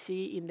what we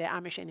see in the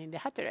Amish and in the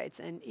Hutterites,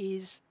 and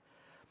is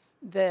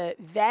the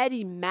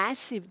very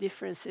massive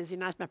differences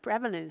in asthma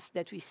prevalence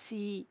that we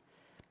see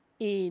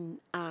in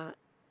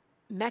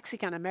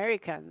Mexican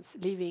Americans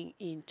living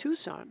in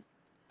Tucson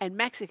and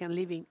Mexican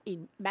living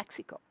in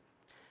Mexico.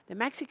 The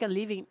Mexican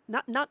living,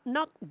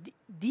 not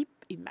deep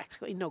in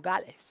Mexico, in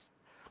Nogales.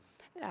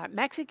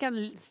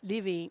 Mexicans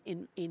living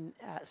in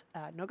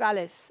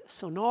Nogales,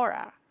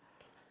 Sonora,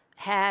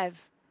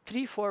 have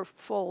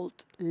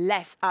 3-4-fold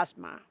less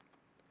asthma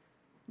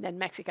than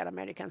Mexican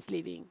Americans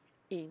living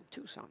in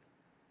Tucson.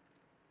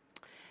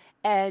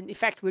 And in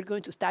fact, we're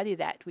going to study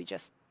that. We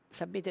just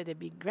submitted a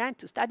big grant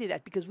to study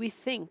that because we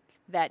think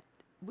that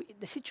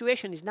the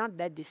situation is not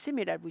that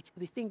dissimilar.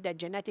 We think that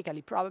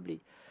genetically, probably,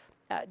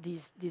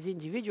 these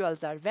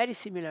individuals are very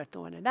similar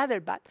to one another,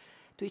 but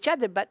to each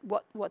other. But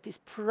what is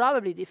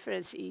probably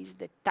different is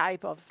the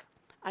type of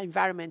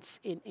environments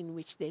in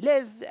which they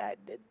live,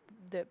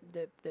 the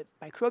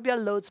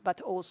microbial loads,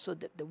 but also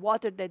the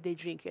water that they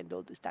drink and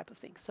all these type of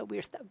things. So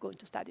we're going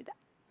to study that.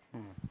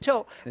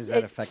 So is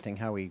that affecting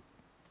how we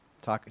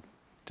talk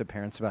to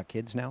parents about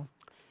kids now?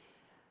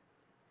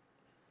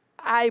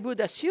 I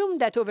would assume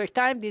that over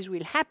time this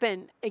will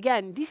happen.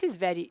 Again, this is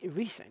very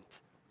recent.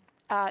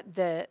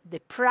 The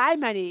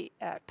primary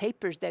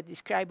papers that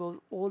describe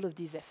all of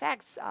these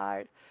effects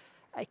are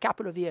a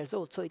couple of years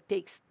old, so it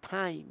takes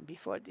time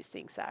before these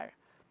things are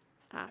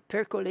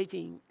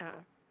percolating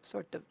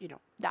sort of,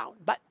 down.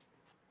 But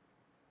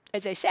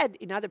as I said,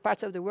 in other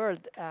parts of the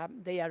world,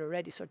 they are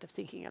already sort of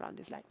thinking along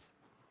these lines.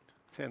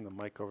 Send the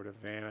mic over to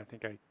Van. I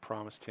think I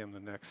promised him the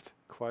next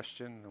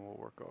question, and then we'll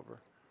work over.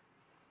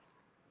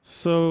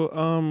 So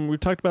we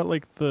talked about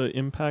like the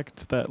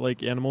impact that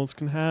like animals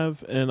can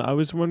have, and I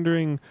was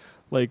wondering,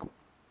 like,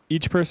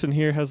 each person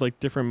here has like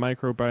different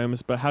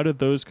microbiomes, but how do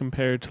those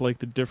compare to like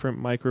the different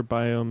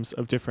microbiomes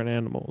of different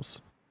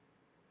animals?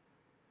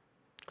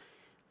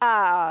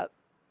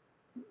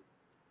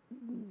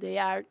 They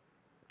are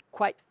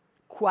quite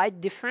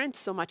different,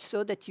 so much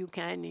so that you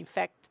can, in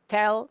fact,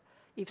 tell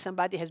if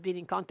somebody has been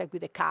in contact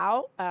with a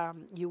cow.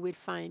 You will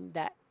find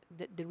that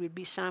there will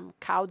be some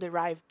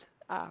cow-derived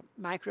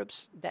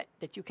microbes that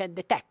you can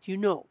detect.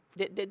 The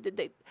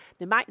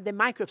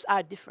microbes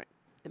are different.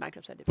 The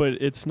microbes are different. But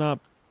it's not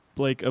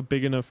like a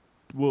big enough.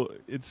 Well,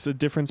 it's a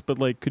difference, but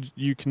like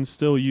you can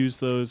still use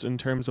those in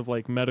terms of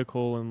like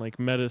medical and like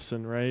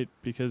medicine, right?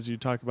 Because you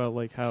talk about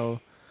like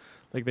how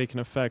like they can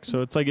affect.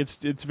 So it's like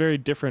it's very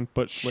different,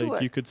 but Sure.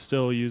 like you could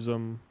still use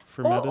them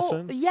for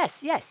medicine.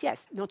 Yes.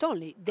 Not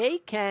only they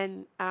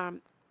can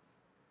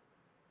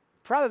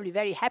probably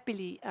very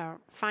happily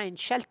find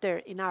shelter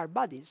in our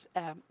bodies.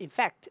 In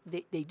fact,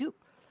 they do.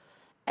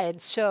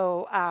 And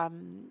so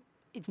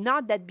it's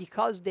not that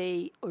because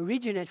they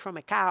originate from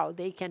a cow,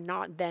 they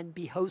cannot then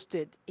be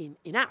hosted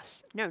in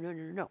us. No, no,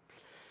 no, no,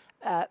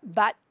 no.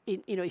 But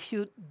if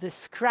you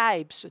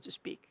describe, so to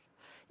speak,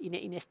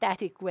 in a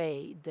static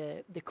way,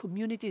 the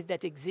communities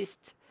that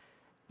exist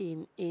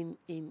in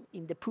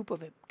the poop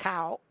of a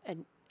cow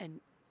and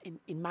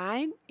in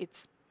mine,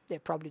 they're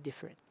probably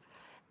different.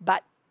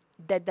 But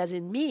that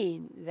doesn't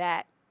mean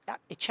that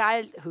a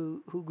child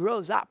who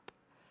grows up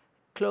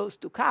close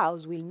to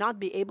cows will not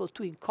be able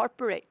to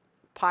incorporate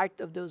part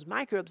of those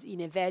microbes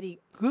in a very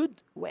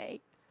good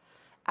way.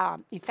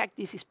 In fact,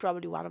 this is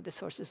probably one of the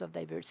sources of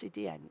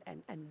diversity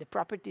and the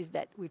properties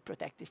that will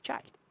protect this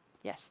child.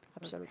 Yes,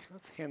 absolutely.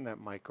 Let's hand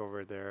that mic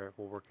over there.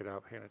 We'll work it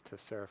out. Hand it to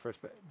Sarah first.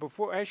 But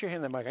as you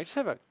hand the mic, I just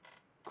have a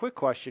quick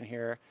question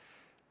here.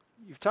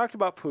 You've talked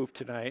about poop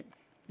tonight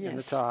in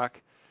the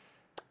talk.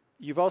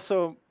 You've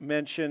also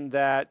mentioned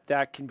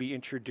that can be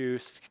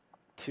introduced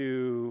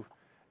to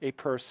a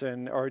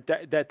person, or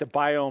that the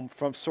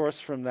biome source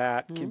from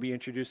that can be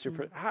introduced to a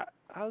person.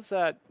 How's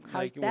that?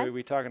 Are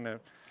we talking to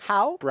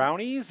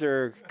brownies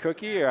or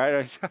cookie? Or I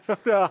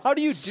don't know. How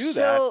do you do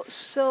that?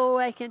 So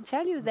I can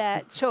tell you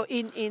that. So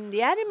in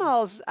the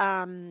animals,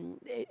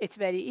 it's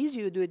very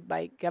easy. You do it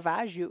by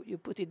gavage. You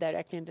put it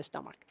directly in the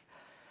stomach.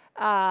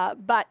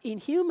 But in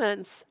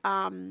humans,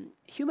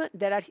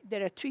 there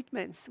are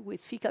treatments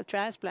with fecal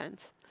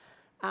transplants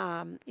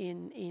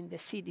in the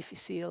C.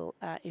 difficile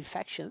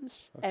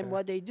infections. Okay. And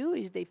what they do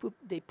is they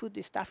put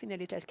this stuff in a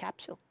little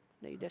capsule.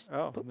 They just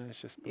and then it's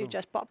just you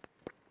just pop.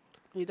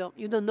 You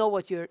don't know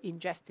what you're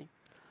ingesting.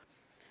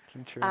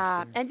 Interesting.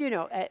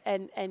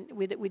 And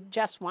with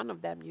just one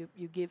of them,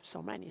 you give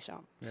so many.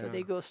 So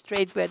they go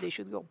straight where they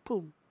should go.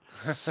 Boom.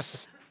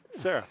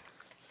 Sarah.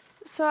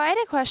 So I had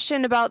a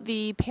question about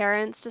the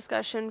parents'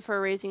 discussion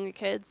for raising the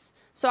kids.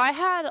 So I've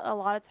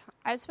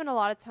spent a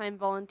lot of time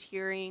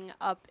volunteering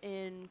up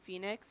in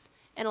Phoenix,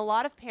 and a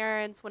lot of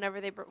parents, whenever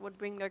they would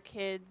bring their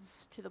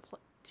kids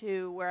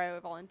to where I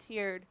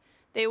volunteered,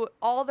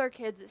 all their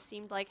kids, it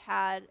seemed like,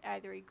 had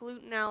either a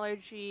gluten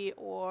allergy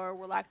or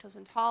were lactose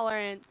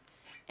intolerant,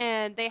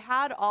 and they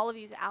had all of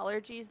these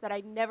allergies that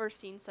I'd never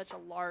seen such a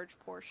large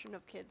portion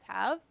of kids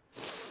have.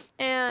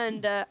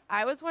 And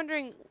I was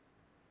wondering,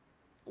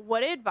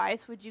 what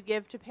advice would you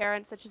give to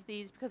parents such as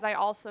these? Because I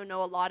also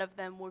know a lot of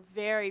them were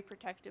very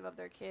protective of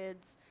their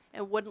kids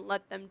and wouldn't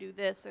let them do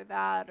this or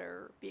that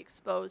or be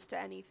exposed to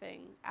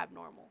anything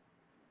abnormal.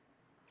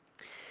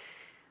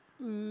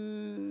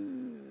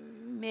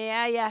 May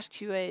I ask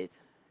you a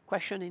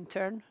question in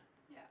turn?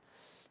 Yeah.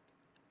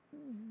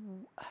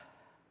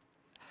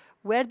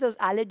 Were those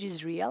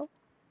allergies real?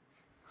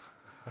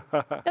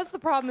 That's the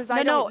problem. Is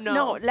I don't know.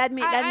 No. Let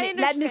me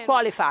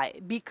qualify,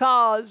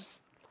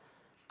 because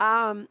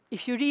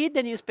if you read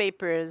the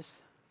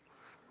newspapers,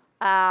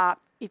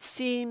 it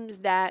seems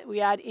that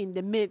we are in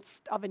the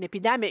midst of an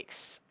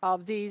epidemics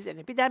of these and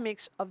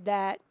epidemics of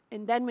that,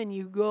 and then when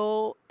you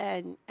go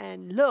and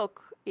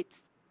look,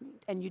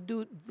 and you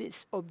do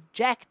this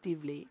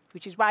objectively,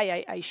 which is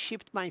why I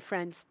shipped my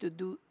friends to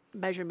do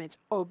measurements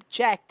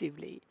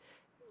objectively.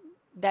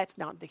 That's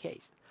not the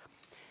case.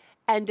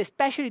 And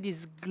especially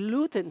this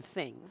gluten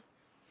thing,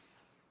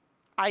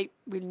 I'm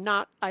going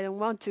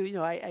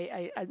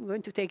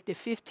to take the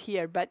fifth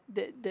here, but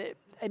there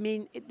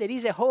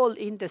is a whole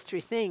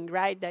industry thing,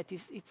 right? That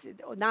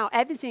now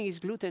everything is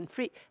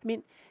gluten-free. I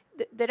mean,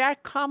 there are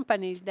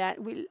companies that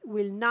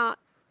will not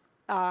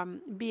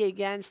be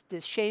against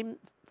the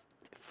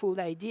shameful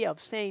idea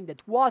of saying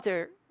that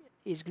water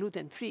is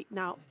gluten-free.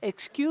 Now,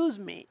 excuse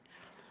me,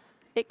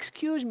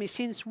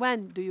 since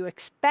when do you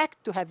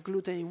expect to have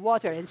gluten in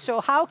water? And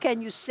so how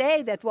can you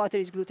say that water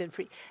is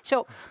gluten-free?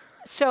 So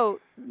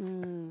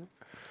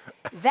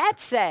that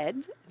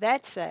said,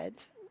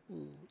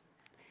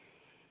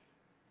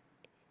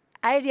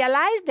 I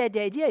realize that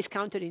the idea is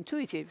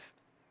counterintuitive,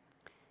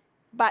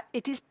 but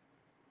it is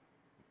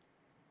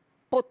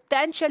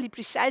potentially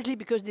precisely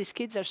because these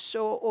kids are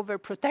so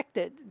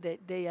overprotected that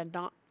they are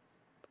not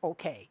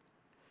okay.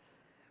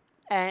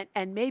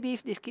 And maybe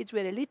if these kids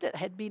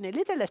had been a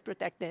little less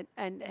protected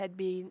and had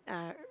been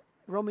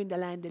roaming the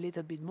land a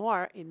little bit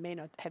more, it may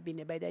not have been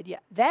a bad idea.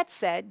 That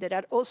said, there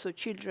are also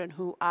children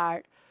who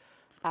are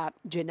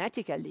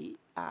genetically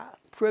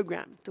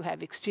programmed to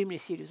have extremely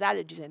serious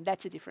allergies, and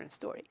that's a different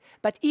story.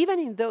 But even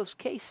in those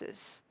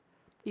cases,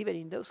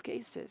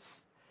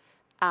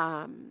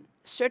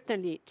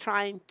 certainly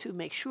trying to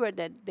make sure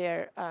that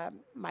their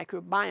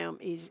microbiome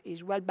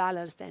is well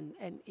balanced and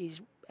is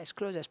as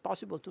close as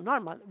possible to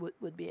normal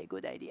would be a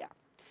good idea.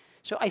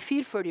 So I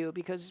feel for you,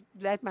 because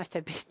that must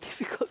have been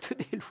difficult to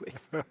deal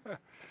with.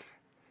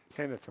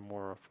 Hand it to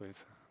Maura,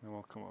 please. Then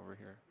we'll come over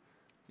here.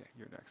 Yeah,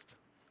 you're next.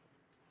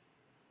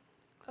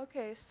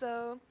 Okay,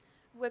 so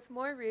with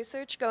more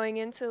research going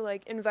into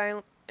like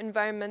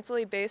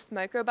environmentally based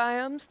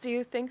microbiomes, do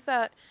you think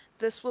that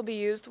this will be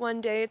used one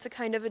day to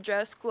kind of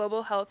address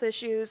global health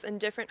issues and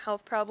different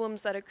health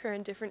problems that occur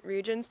in different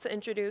regions, to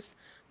introduce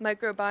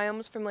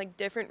microbiomes from like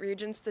different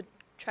regions to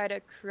try to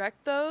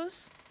correct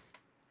those?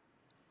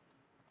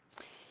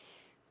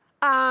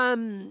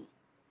 Um,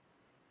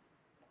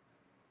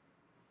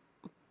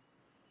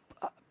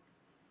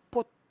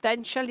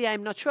 Potentially,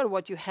 I'm not sure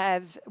what you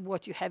have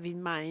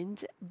in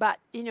mind, but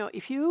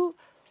if you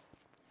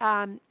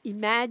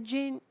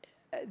imagine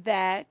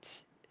that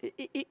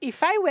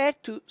if I were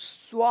to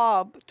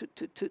swab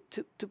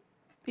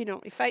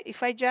if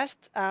I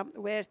just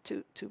were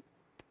to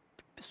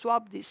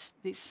swab this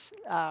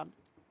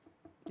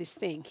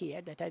thing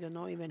here that I don't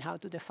know even how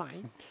to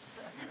define,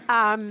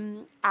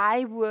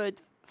 I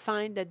would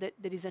find that there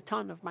is a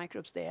ton of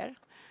microbes there.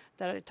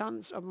 There are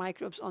tons of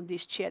microbes on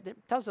this chair. There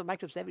are tons of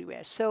microbes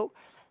everywhere. So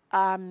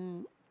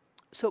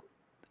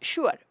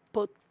sure,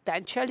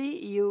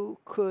 potentially you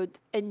could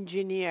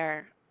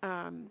engineer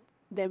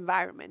the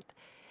environment.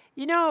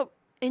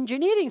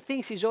 Engineering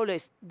things is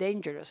always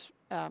dangerous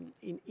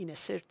in a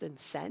certain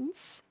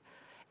sense.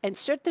 And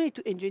certainly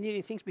to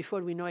engineering things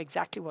before we know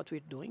exactly what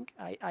we're doing.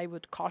 I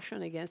would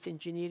caution against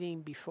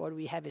engineering before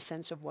we have a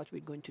sense of what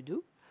we're going to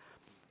do.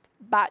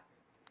 But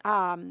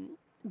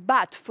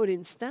for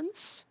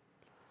instance,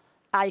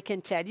 I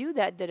can tell you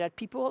that there are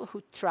people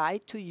who try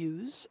to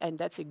use, and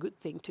that's a good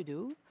thing to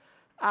do,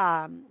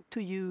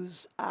 to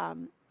use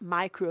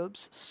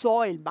microbes,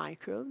 soil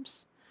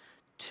microbes,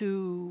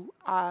 to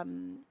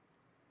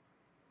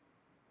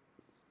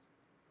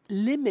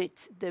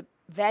limit the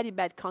very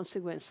bad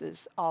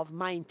consequences of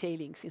mine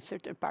tailings in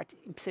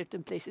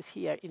certain places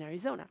here in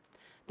Arizona.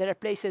 There are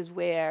places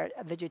where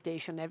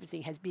vegetation,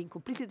 everything has been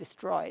completely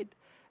destroyed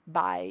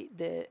by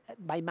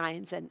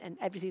mines and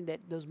everything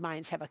that those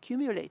mines have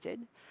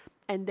accumulated.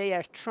 And they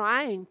are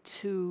trying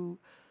to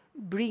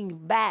bring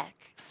back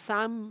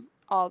some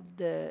of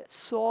the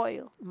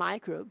soil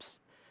microbes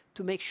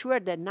to make sure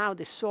that now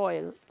the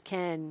soil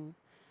can,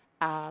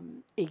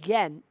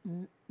 again,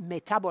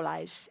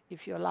 metabolize,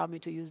 if you allow me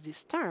to use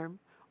this term,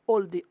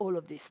 all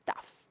of this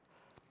stuff.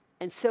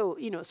 And so,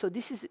 so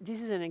this is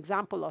an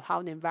example of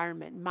how the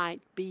environment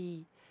might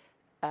be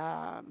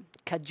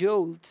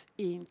cajoled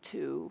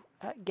into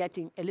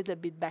getting a little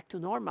bit back to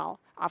normal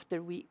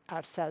after we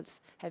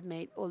ourselves have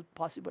made all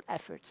possible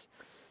efforts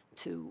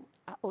to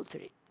alter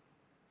it.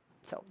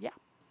 So, yeah.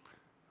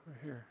 Right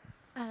here.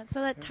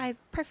 So that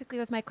ties perfectly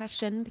with my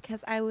question, because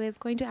I was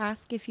going to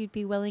ask if you'd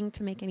be willing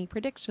to make any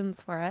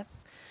predictions for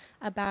us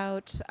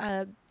about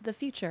the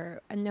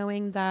future, and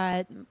knowing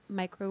that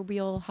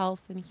microbial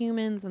health in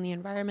humans and the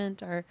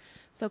environment are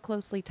so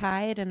closely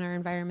tied, and our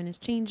environment is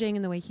changing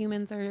and the way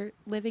humans are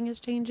living is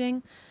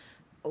changing.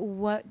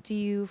 What do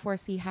you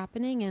foresee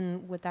happening,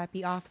 and would that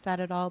be offset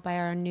at all by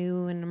our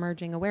new and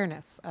emerging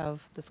awareness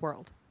of this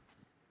world?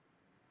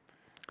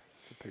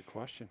 It's a big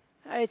question.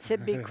 It's a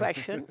big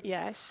question,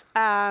 yes.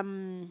 I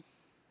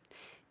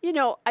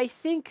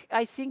think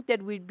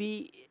that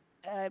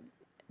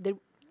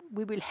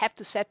we will have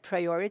to set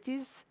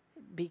priorities,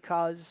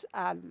 because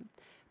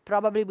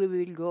probably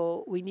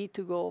we need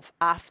to go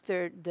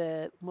after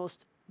the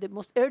most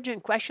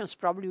urgent questions.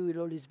 Probably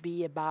will always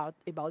be about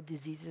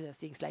diseases and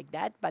things like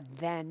that. But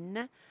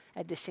then,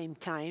 at the same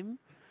time,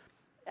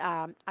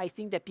 I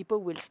think that people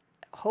will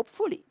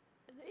hopefully,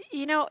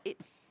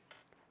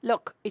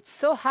 look, it's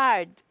so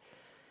hard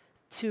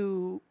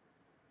to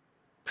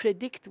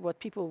predict what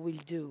people will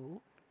do,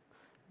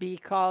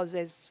 because,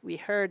 as we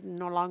heard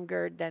no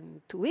longer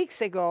than 2 weeks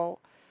ago,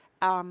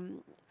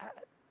 and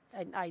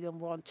I don't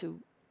want to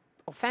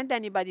offend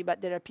anybody,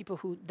 but there are people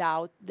who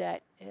doubt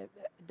that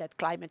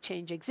climate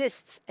change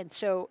exists. And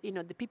so,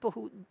 the people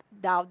who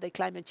doubt that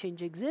climate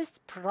change exists,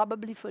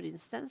 probably, for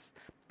instance,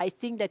 I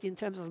think that in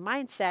terms of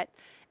mindset,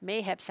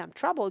 may have some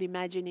trouble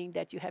imagining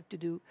that you have to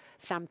do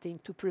something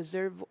to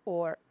preserve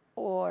or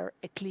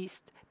at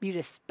least be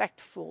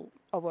respectful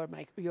of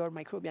your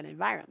microbial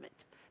environment.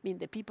 I mean,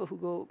 the people who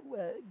go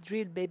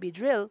drill, baby,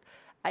 drill,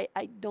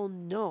 I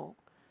don't know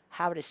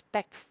how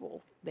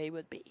respectful they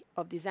would be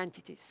of these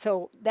entities.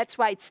 So that's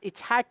why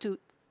it's hard to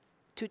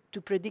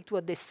predict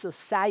what the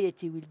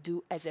society will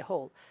do as a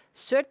whole.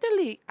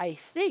 Certainly, I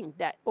think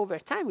that over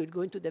time we're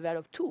going to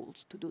develop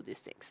tools to do these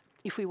things,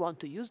 if we want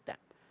to use them.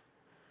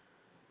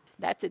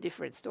 That's a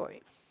different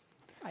story.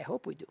 I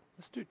hope we do.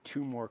 Let's do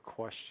 2 more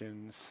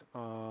questions.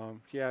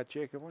 Yeah,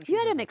 Jacob, why don't you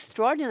had an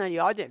extraordinary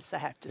audience, I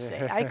have to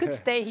say. I could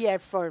stay here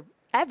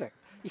forever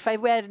if I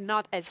were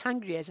not as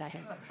hungry as I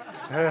am.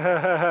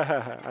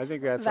 I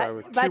think that's why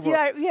we're But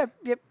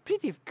you're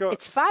pretty.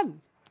 It's fun.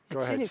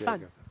 It's ahead, really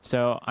Jacob. fun.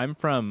 So I'm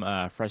from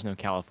Fresno,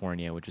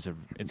 California, which is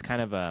it's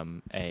kind of a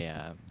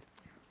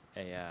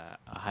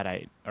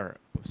Huttite, or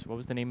what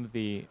was the name of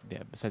the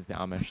besides the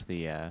Amish,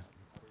 the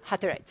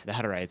Hutterites. The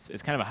Hutterites.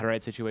 It's kind of a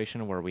Hutterite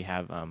situation where we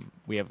have a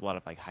lot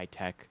of like high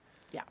tech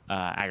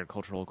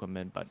agricultural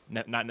equipment, but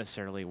not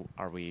necessarily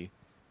are we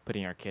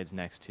putting our kids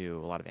next to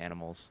a lot of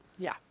animals.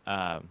 Yeah.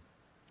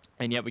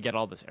 And yet we get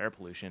all this air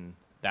pollution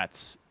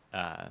that's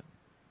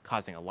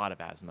causing a lot of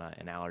asthma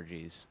and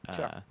allergies.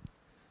 Sure.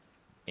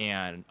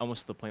 And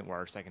almost to the point where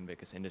our second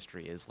biggest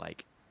industry is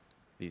like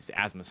these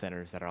asthma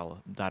centers that are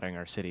all dotting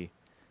our city.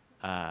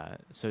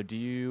 So do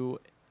you,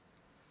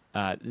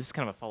 this is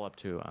kind of a follow-up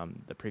to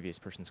the previous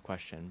person's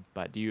question,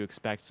 but do you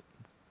expect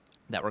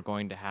that we're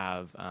going to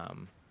have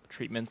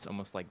treatments,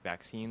 almost like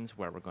vaccines,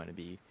 where we're going to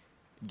be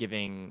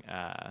giving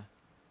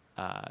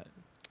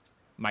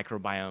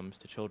microbiomes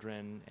to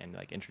children and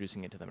like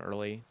introducing it to them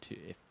early, to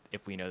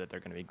if we know that they're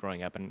going to be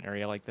growing up in an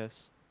area like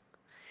this?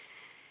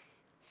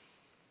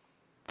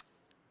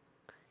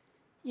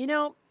 You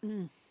know,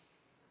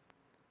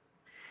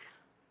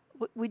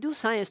 we do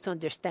science to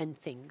understand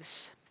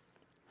things.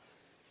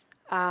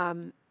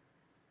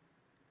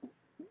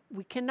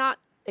 We cannot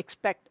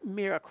expect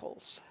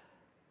miracles.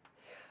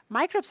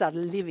 Microbes are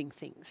living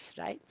things,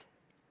 right?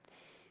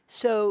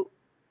 So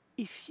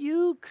if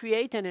you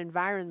create an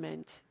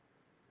environment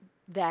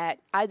that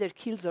either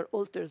kills or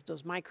alters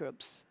those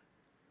microbes,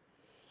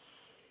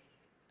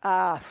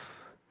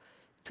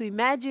 to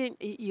imagine,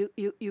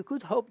 you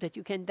could hope that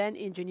you can then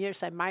engineer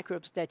some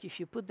microbes that if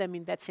you put them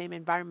in that same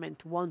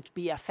environment won't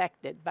be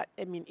affected. But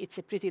I mean, it's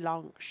a pretty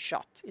long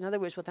shot. In other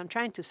words, what I'm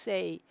trying to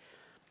say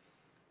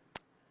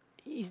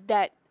is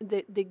that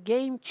the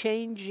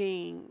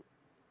game-changing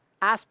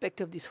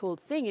aspect of this whole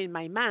thing in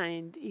my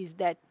mind is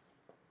that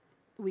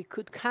we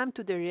could come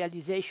to the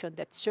realization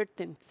that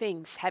certain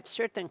things have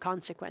certain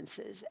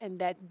consequences, and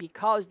that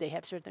because they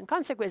have certain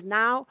consequences,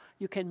 now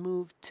you can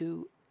move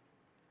to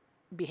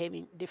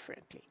behaving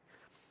differently.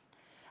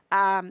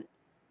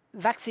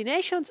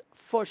 Vaccinations,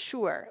 for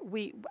sure.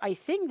 I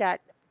think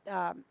that,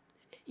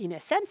 in a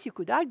sense, you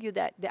could argue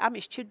that the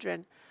Amish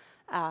children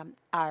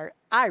are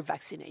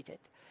vaccinated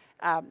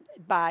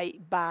by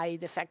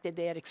the fact that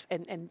they are,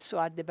 and so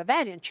are the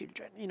Bavarian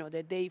children. You know,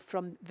 that they,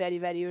 from very,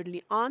 very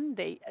early on,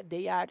 they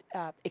are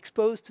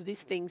exposed to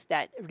these things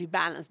that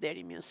rebalance their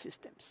immune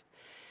systems.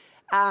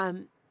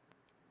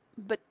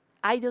 But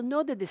I don't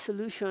know that the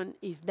solution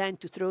is then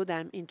to throw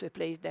them into a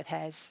place that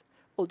has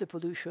all the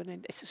pollution.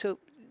 And so,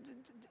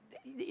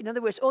 in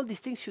other words, all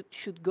these things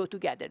should go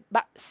together.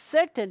 But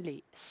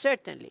certainly,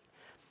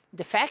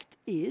 the fact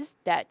is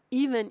that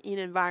even in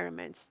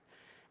environments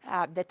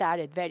that are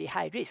at very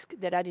high risk,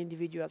 there are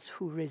individuals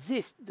who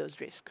resist those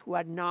risks, who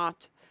are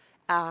not,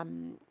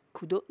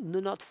 who do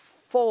not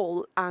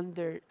fall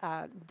under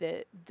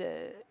the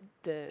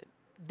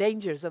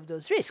dangers of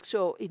those risks.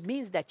 So it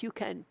means that you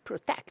can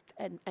protect,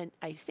 and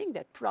I think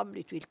that probably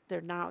it will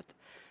turn out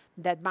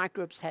that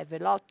microbes have a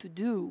lot to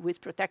do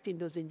with protecting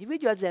those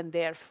individuals, and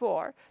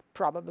therefore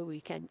probably we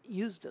can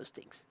use those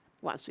things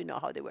once we know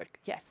how they work.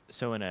 Yes.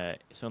 So in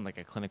like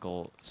a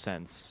clinical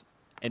sense,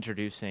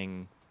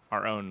 introducing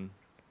our own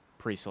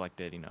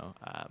pre-selected,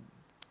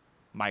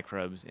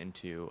 microbes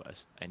into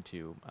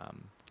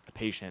a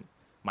patient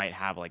might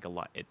have like a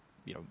lot.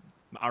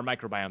 Our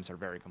microbiomes are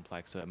very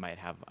complex, so it might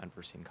have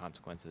unforeseen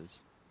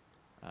consequences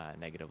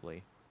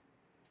negatively.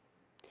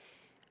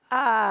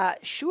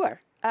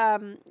 Sure.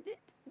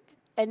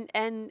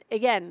 And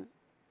again,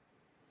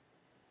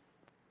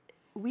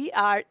 we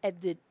are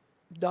at the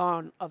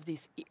dawn of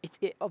this,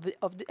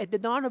 at the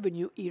dawn of a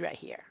new era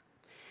here.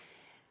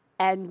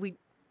 And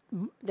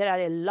there are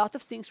a lot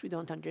of things we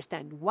don't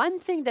understand. One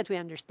thing that we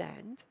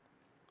understand,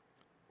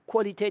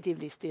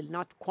 qualitatively still,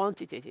 not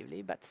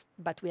quantitatively,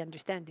 but we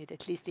understand it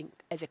at least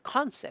as a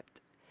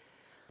concept,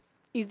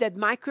 is that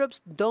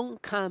microbes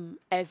don't come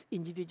as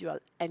individual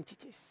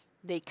entities.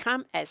 They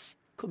come as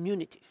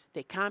communities.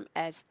 They come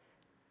as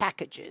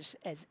packages,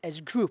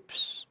 as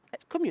groups,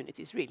 as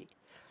communities, really.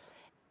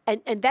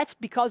 And that's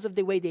because of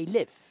the way they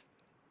live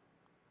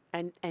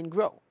and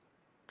grow.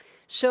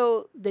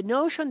 So the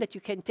notion that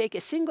you can take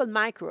a single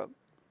microbe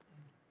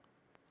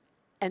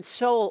and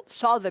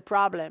solve a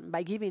problem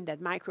by giving that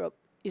microbe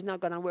is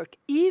not going to work.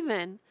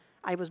 Even,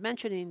 I was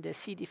mentioning the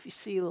C.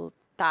 difficile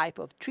type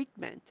of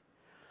treatment,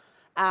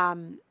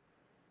 and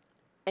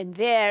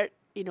there,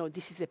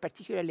 this is a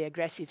particularly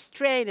aggressive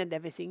strain and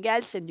everything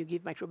else, and you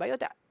give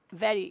microbiota.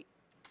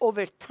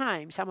 Over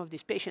time, some of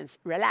these patients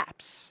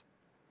relapse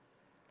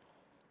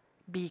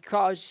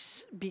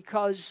because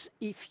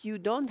if you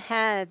don't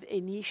have a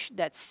niche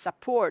that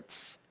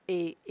supports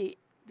a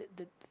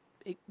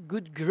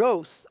good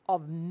growth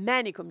of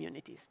many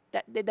communities,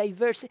 that the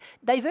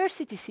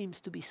diversity seems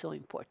to be so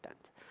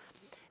important.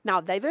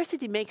 Now,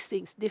 diversity makes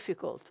things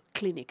difficult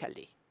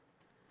clinically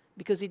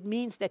because it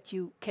means that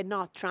you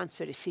cannot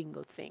transfer a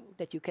single thing,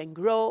 that you can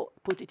grow,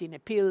 put it in a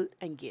pill,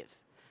 and give.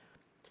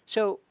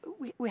 So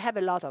we have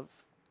a lot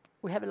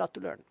to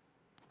learn.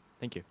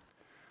 Thank you.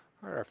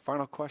 All right, our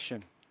final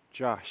question,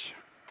 Josh.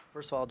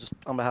 First of all, just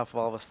on behalf of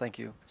all of us, thank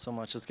you so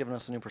much. It's given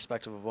us a new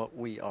perspective of what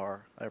we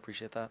are. I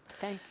appreciate that.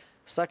 Thank you.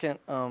 Second,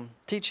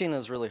 teaching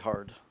is really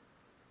hard.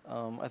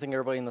 I think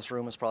everybody in this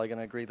room is probably going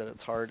to agree that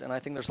it's hard. And I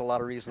think there's a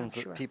lot of reasons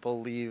that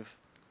people leave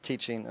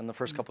teaching in the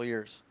first couple of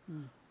years.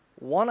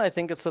 One, I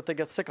think it's that they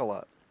get sick a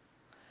lot.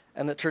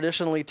 And that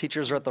traditionally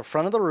teachers are at the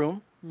front of the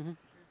room.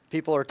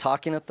 People are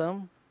talking at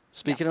them,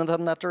 speaking to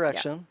them in that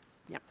direction.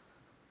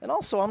 And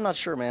also, I'm not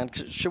sure, man.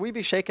 Should we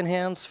be shaking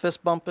hands,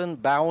 fist bumping,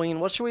 bowing?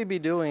 What should we be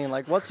doing?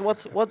 Like, what's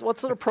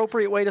an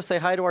appropriate way to say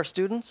hi to our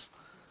students?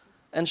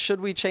 And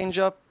should we change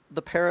up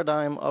the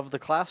paradigm of the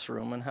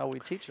classroom and how we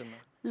teach in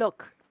there?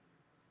 Look,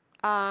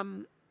 I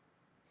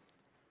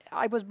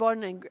was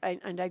born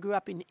and I grew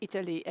up in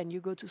Italy, and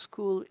you go to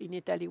school in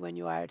Italy when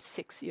you are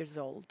 6 years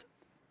old.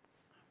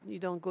 You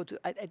don't go to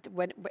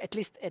at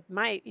least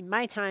in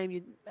my time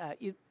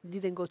you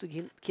didn't go to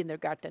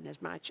kindergarten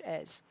as much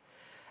as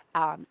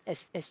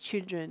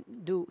children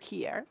do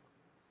here.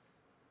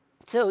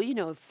 So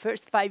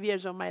first 5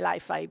 years of my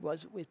life I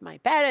was with my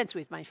parents,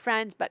 with my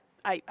friends, but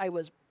I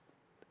was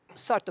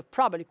sort of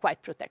probably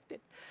quite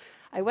protected.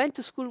 I went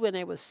to school when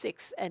I was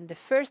 6, and the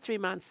first 3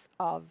 months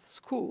of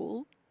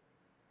school,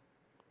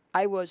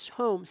 I was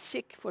home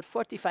sick for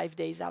 45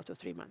 days out of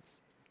 3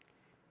 months.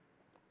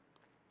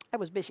 I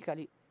was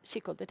basically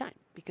sick all the time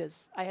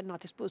because I had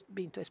not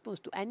been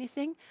exposed to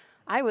anything.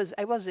 I was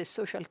a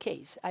social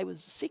case. I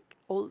was sick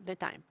all the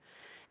time,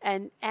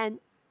 and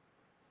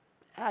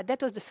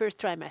that was the first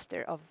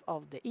trimester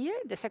of the year.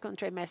 The second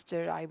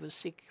trimester, I was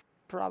sick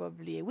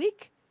probably a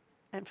week,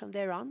 and from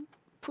there on,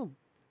 boom.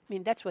 I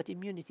mean, that's what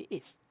immunity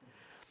is.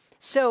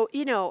 So,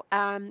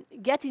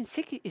 getting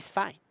sick is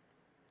fine.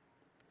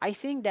 I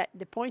think that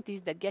the point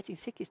is that getting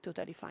sick is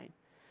totally fine.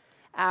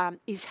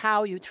 Is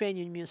how you train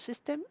your immune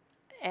system.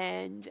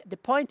 And the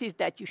point is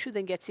that you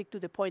shouldn't get sick to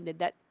the point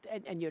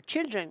and your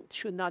children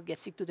should not get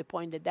sick to the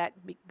point that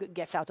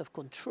gets out of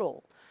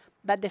control.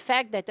 But the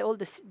fact that all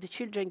the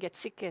children get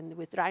sick and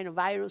with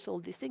rhinovirus, all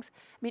these things,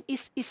 I mean,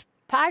 is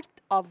part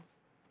of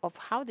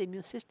how the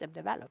immune system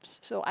develops.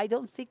 So I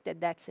don't think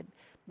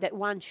that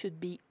one should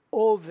be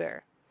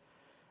over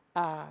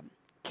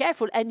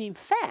careful. And in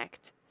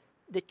fact,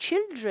 the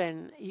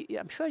children,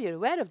 I'm sure you're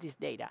aware of this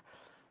data,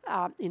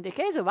 in the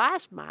case of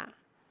asthma,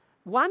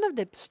 one of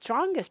the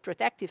strongest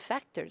protective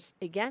factors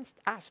against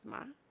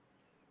asthma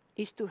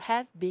is to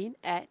have been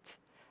at,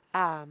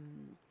 not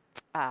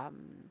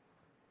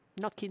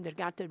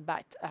kindergarten,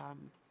 but,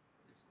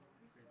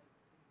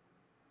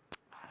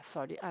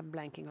 sorry, I'm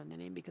blanking on the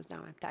name because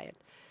now I'm tired.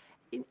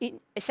 In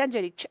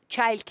essentially,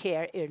 child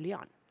care early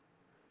on.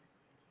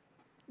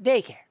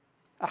 Daycare.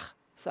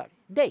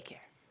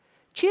 Daycare.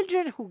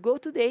 Children who go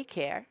to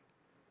daycare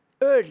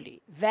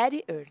early,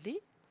 very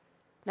early,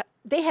 now,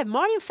 they have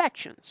more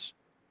infections.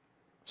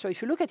 So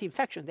if you look at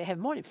infections, they have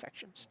more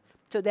infections.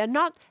 So they're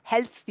not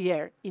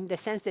healthier in the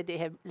sense that they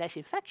have less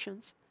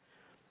infections,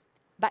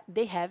 but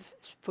they have,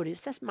 for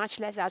instance, much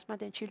less asthma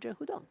than children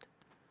who don't.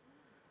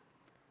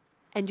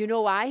 And you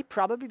know why?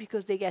 Probably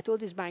because they get all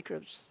these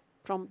microbes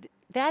from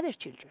the other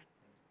children.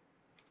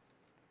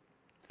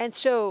 And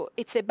so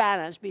it's a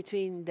balance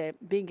between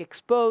being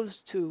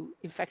exposed to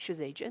infectious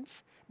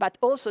agents, but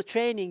also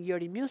training your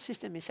immune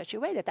system in such a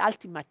way that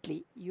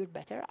ultimately you're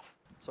better off.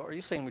 So are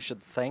you saying we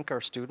should thank our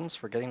students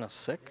for getting us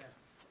sick?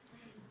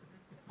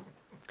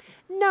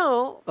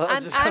 No,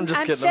 I'm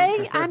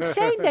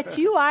saying that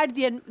you are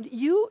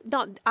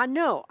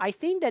no. I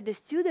think that the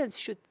students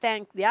should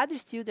thank the other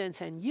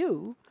students and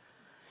you,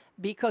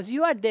 because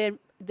you are the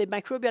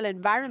microbial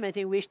environment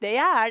in which they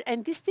are,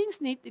 and these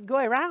things need to go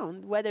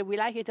around whether we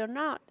like it or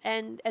not.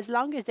 And as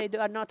long as they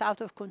are not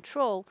out of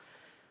control,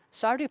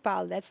 sorry,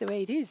 pal, that's the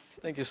way it is.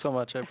 Thank you so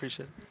much. I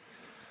appreciate it.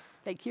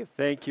 Thank you.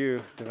 Thank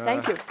you, Donata.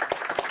 Thank you.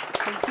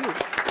 Thank you.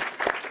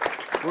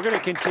 We're going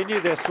to continue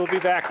this. We'll be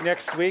back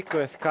next week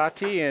with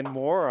Kati and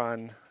more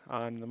on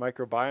the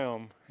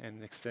microbiome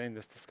and extending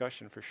this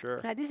discussion for sure.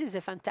 Now, this is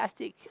a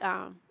fantastic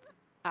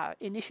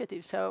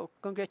initiative, so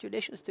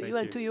congratulations to you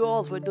and to you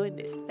all for doing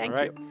this. Thank you.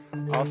 All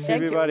right. I'll see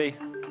everybody.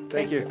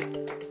 Thank you.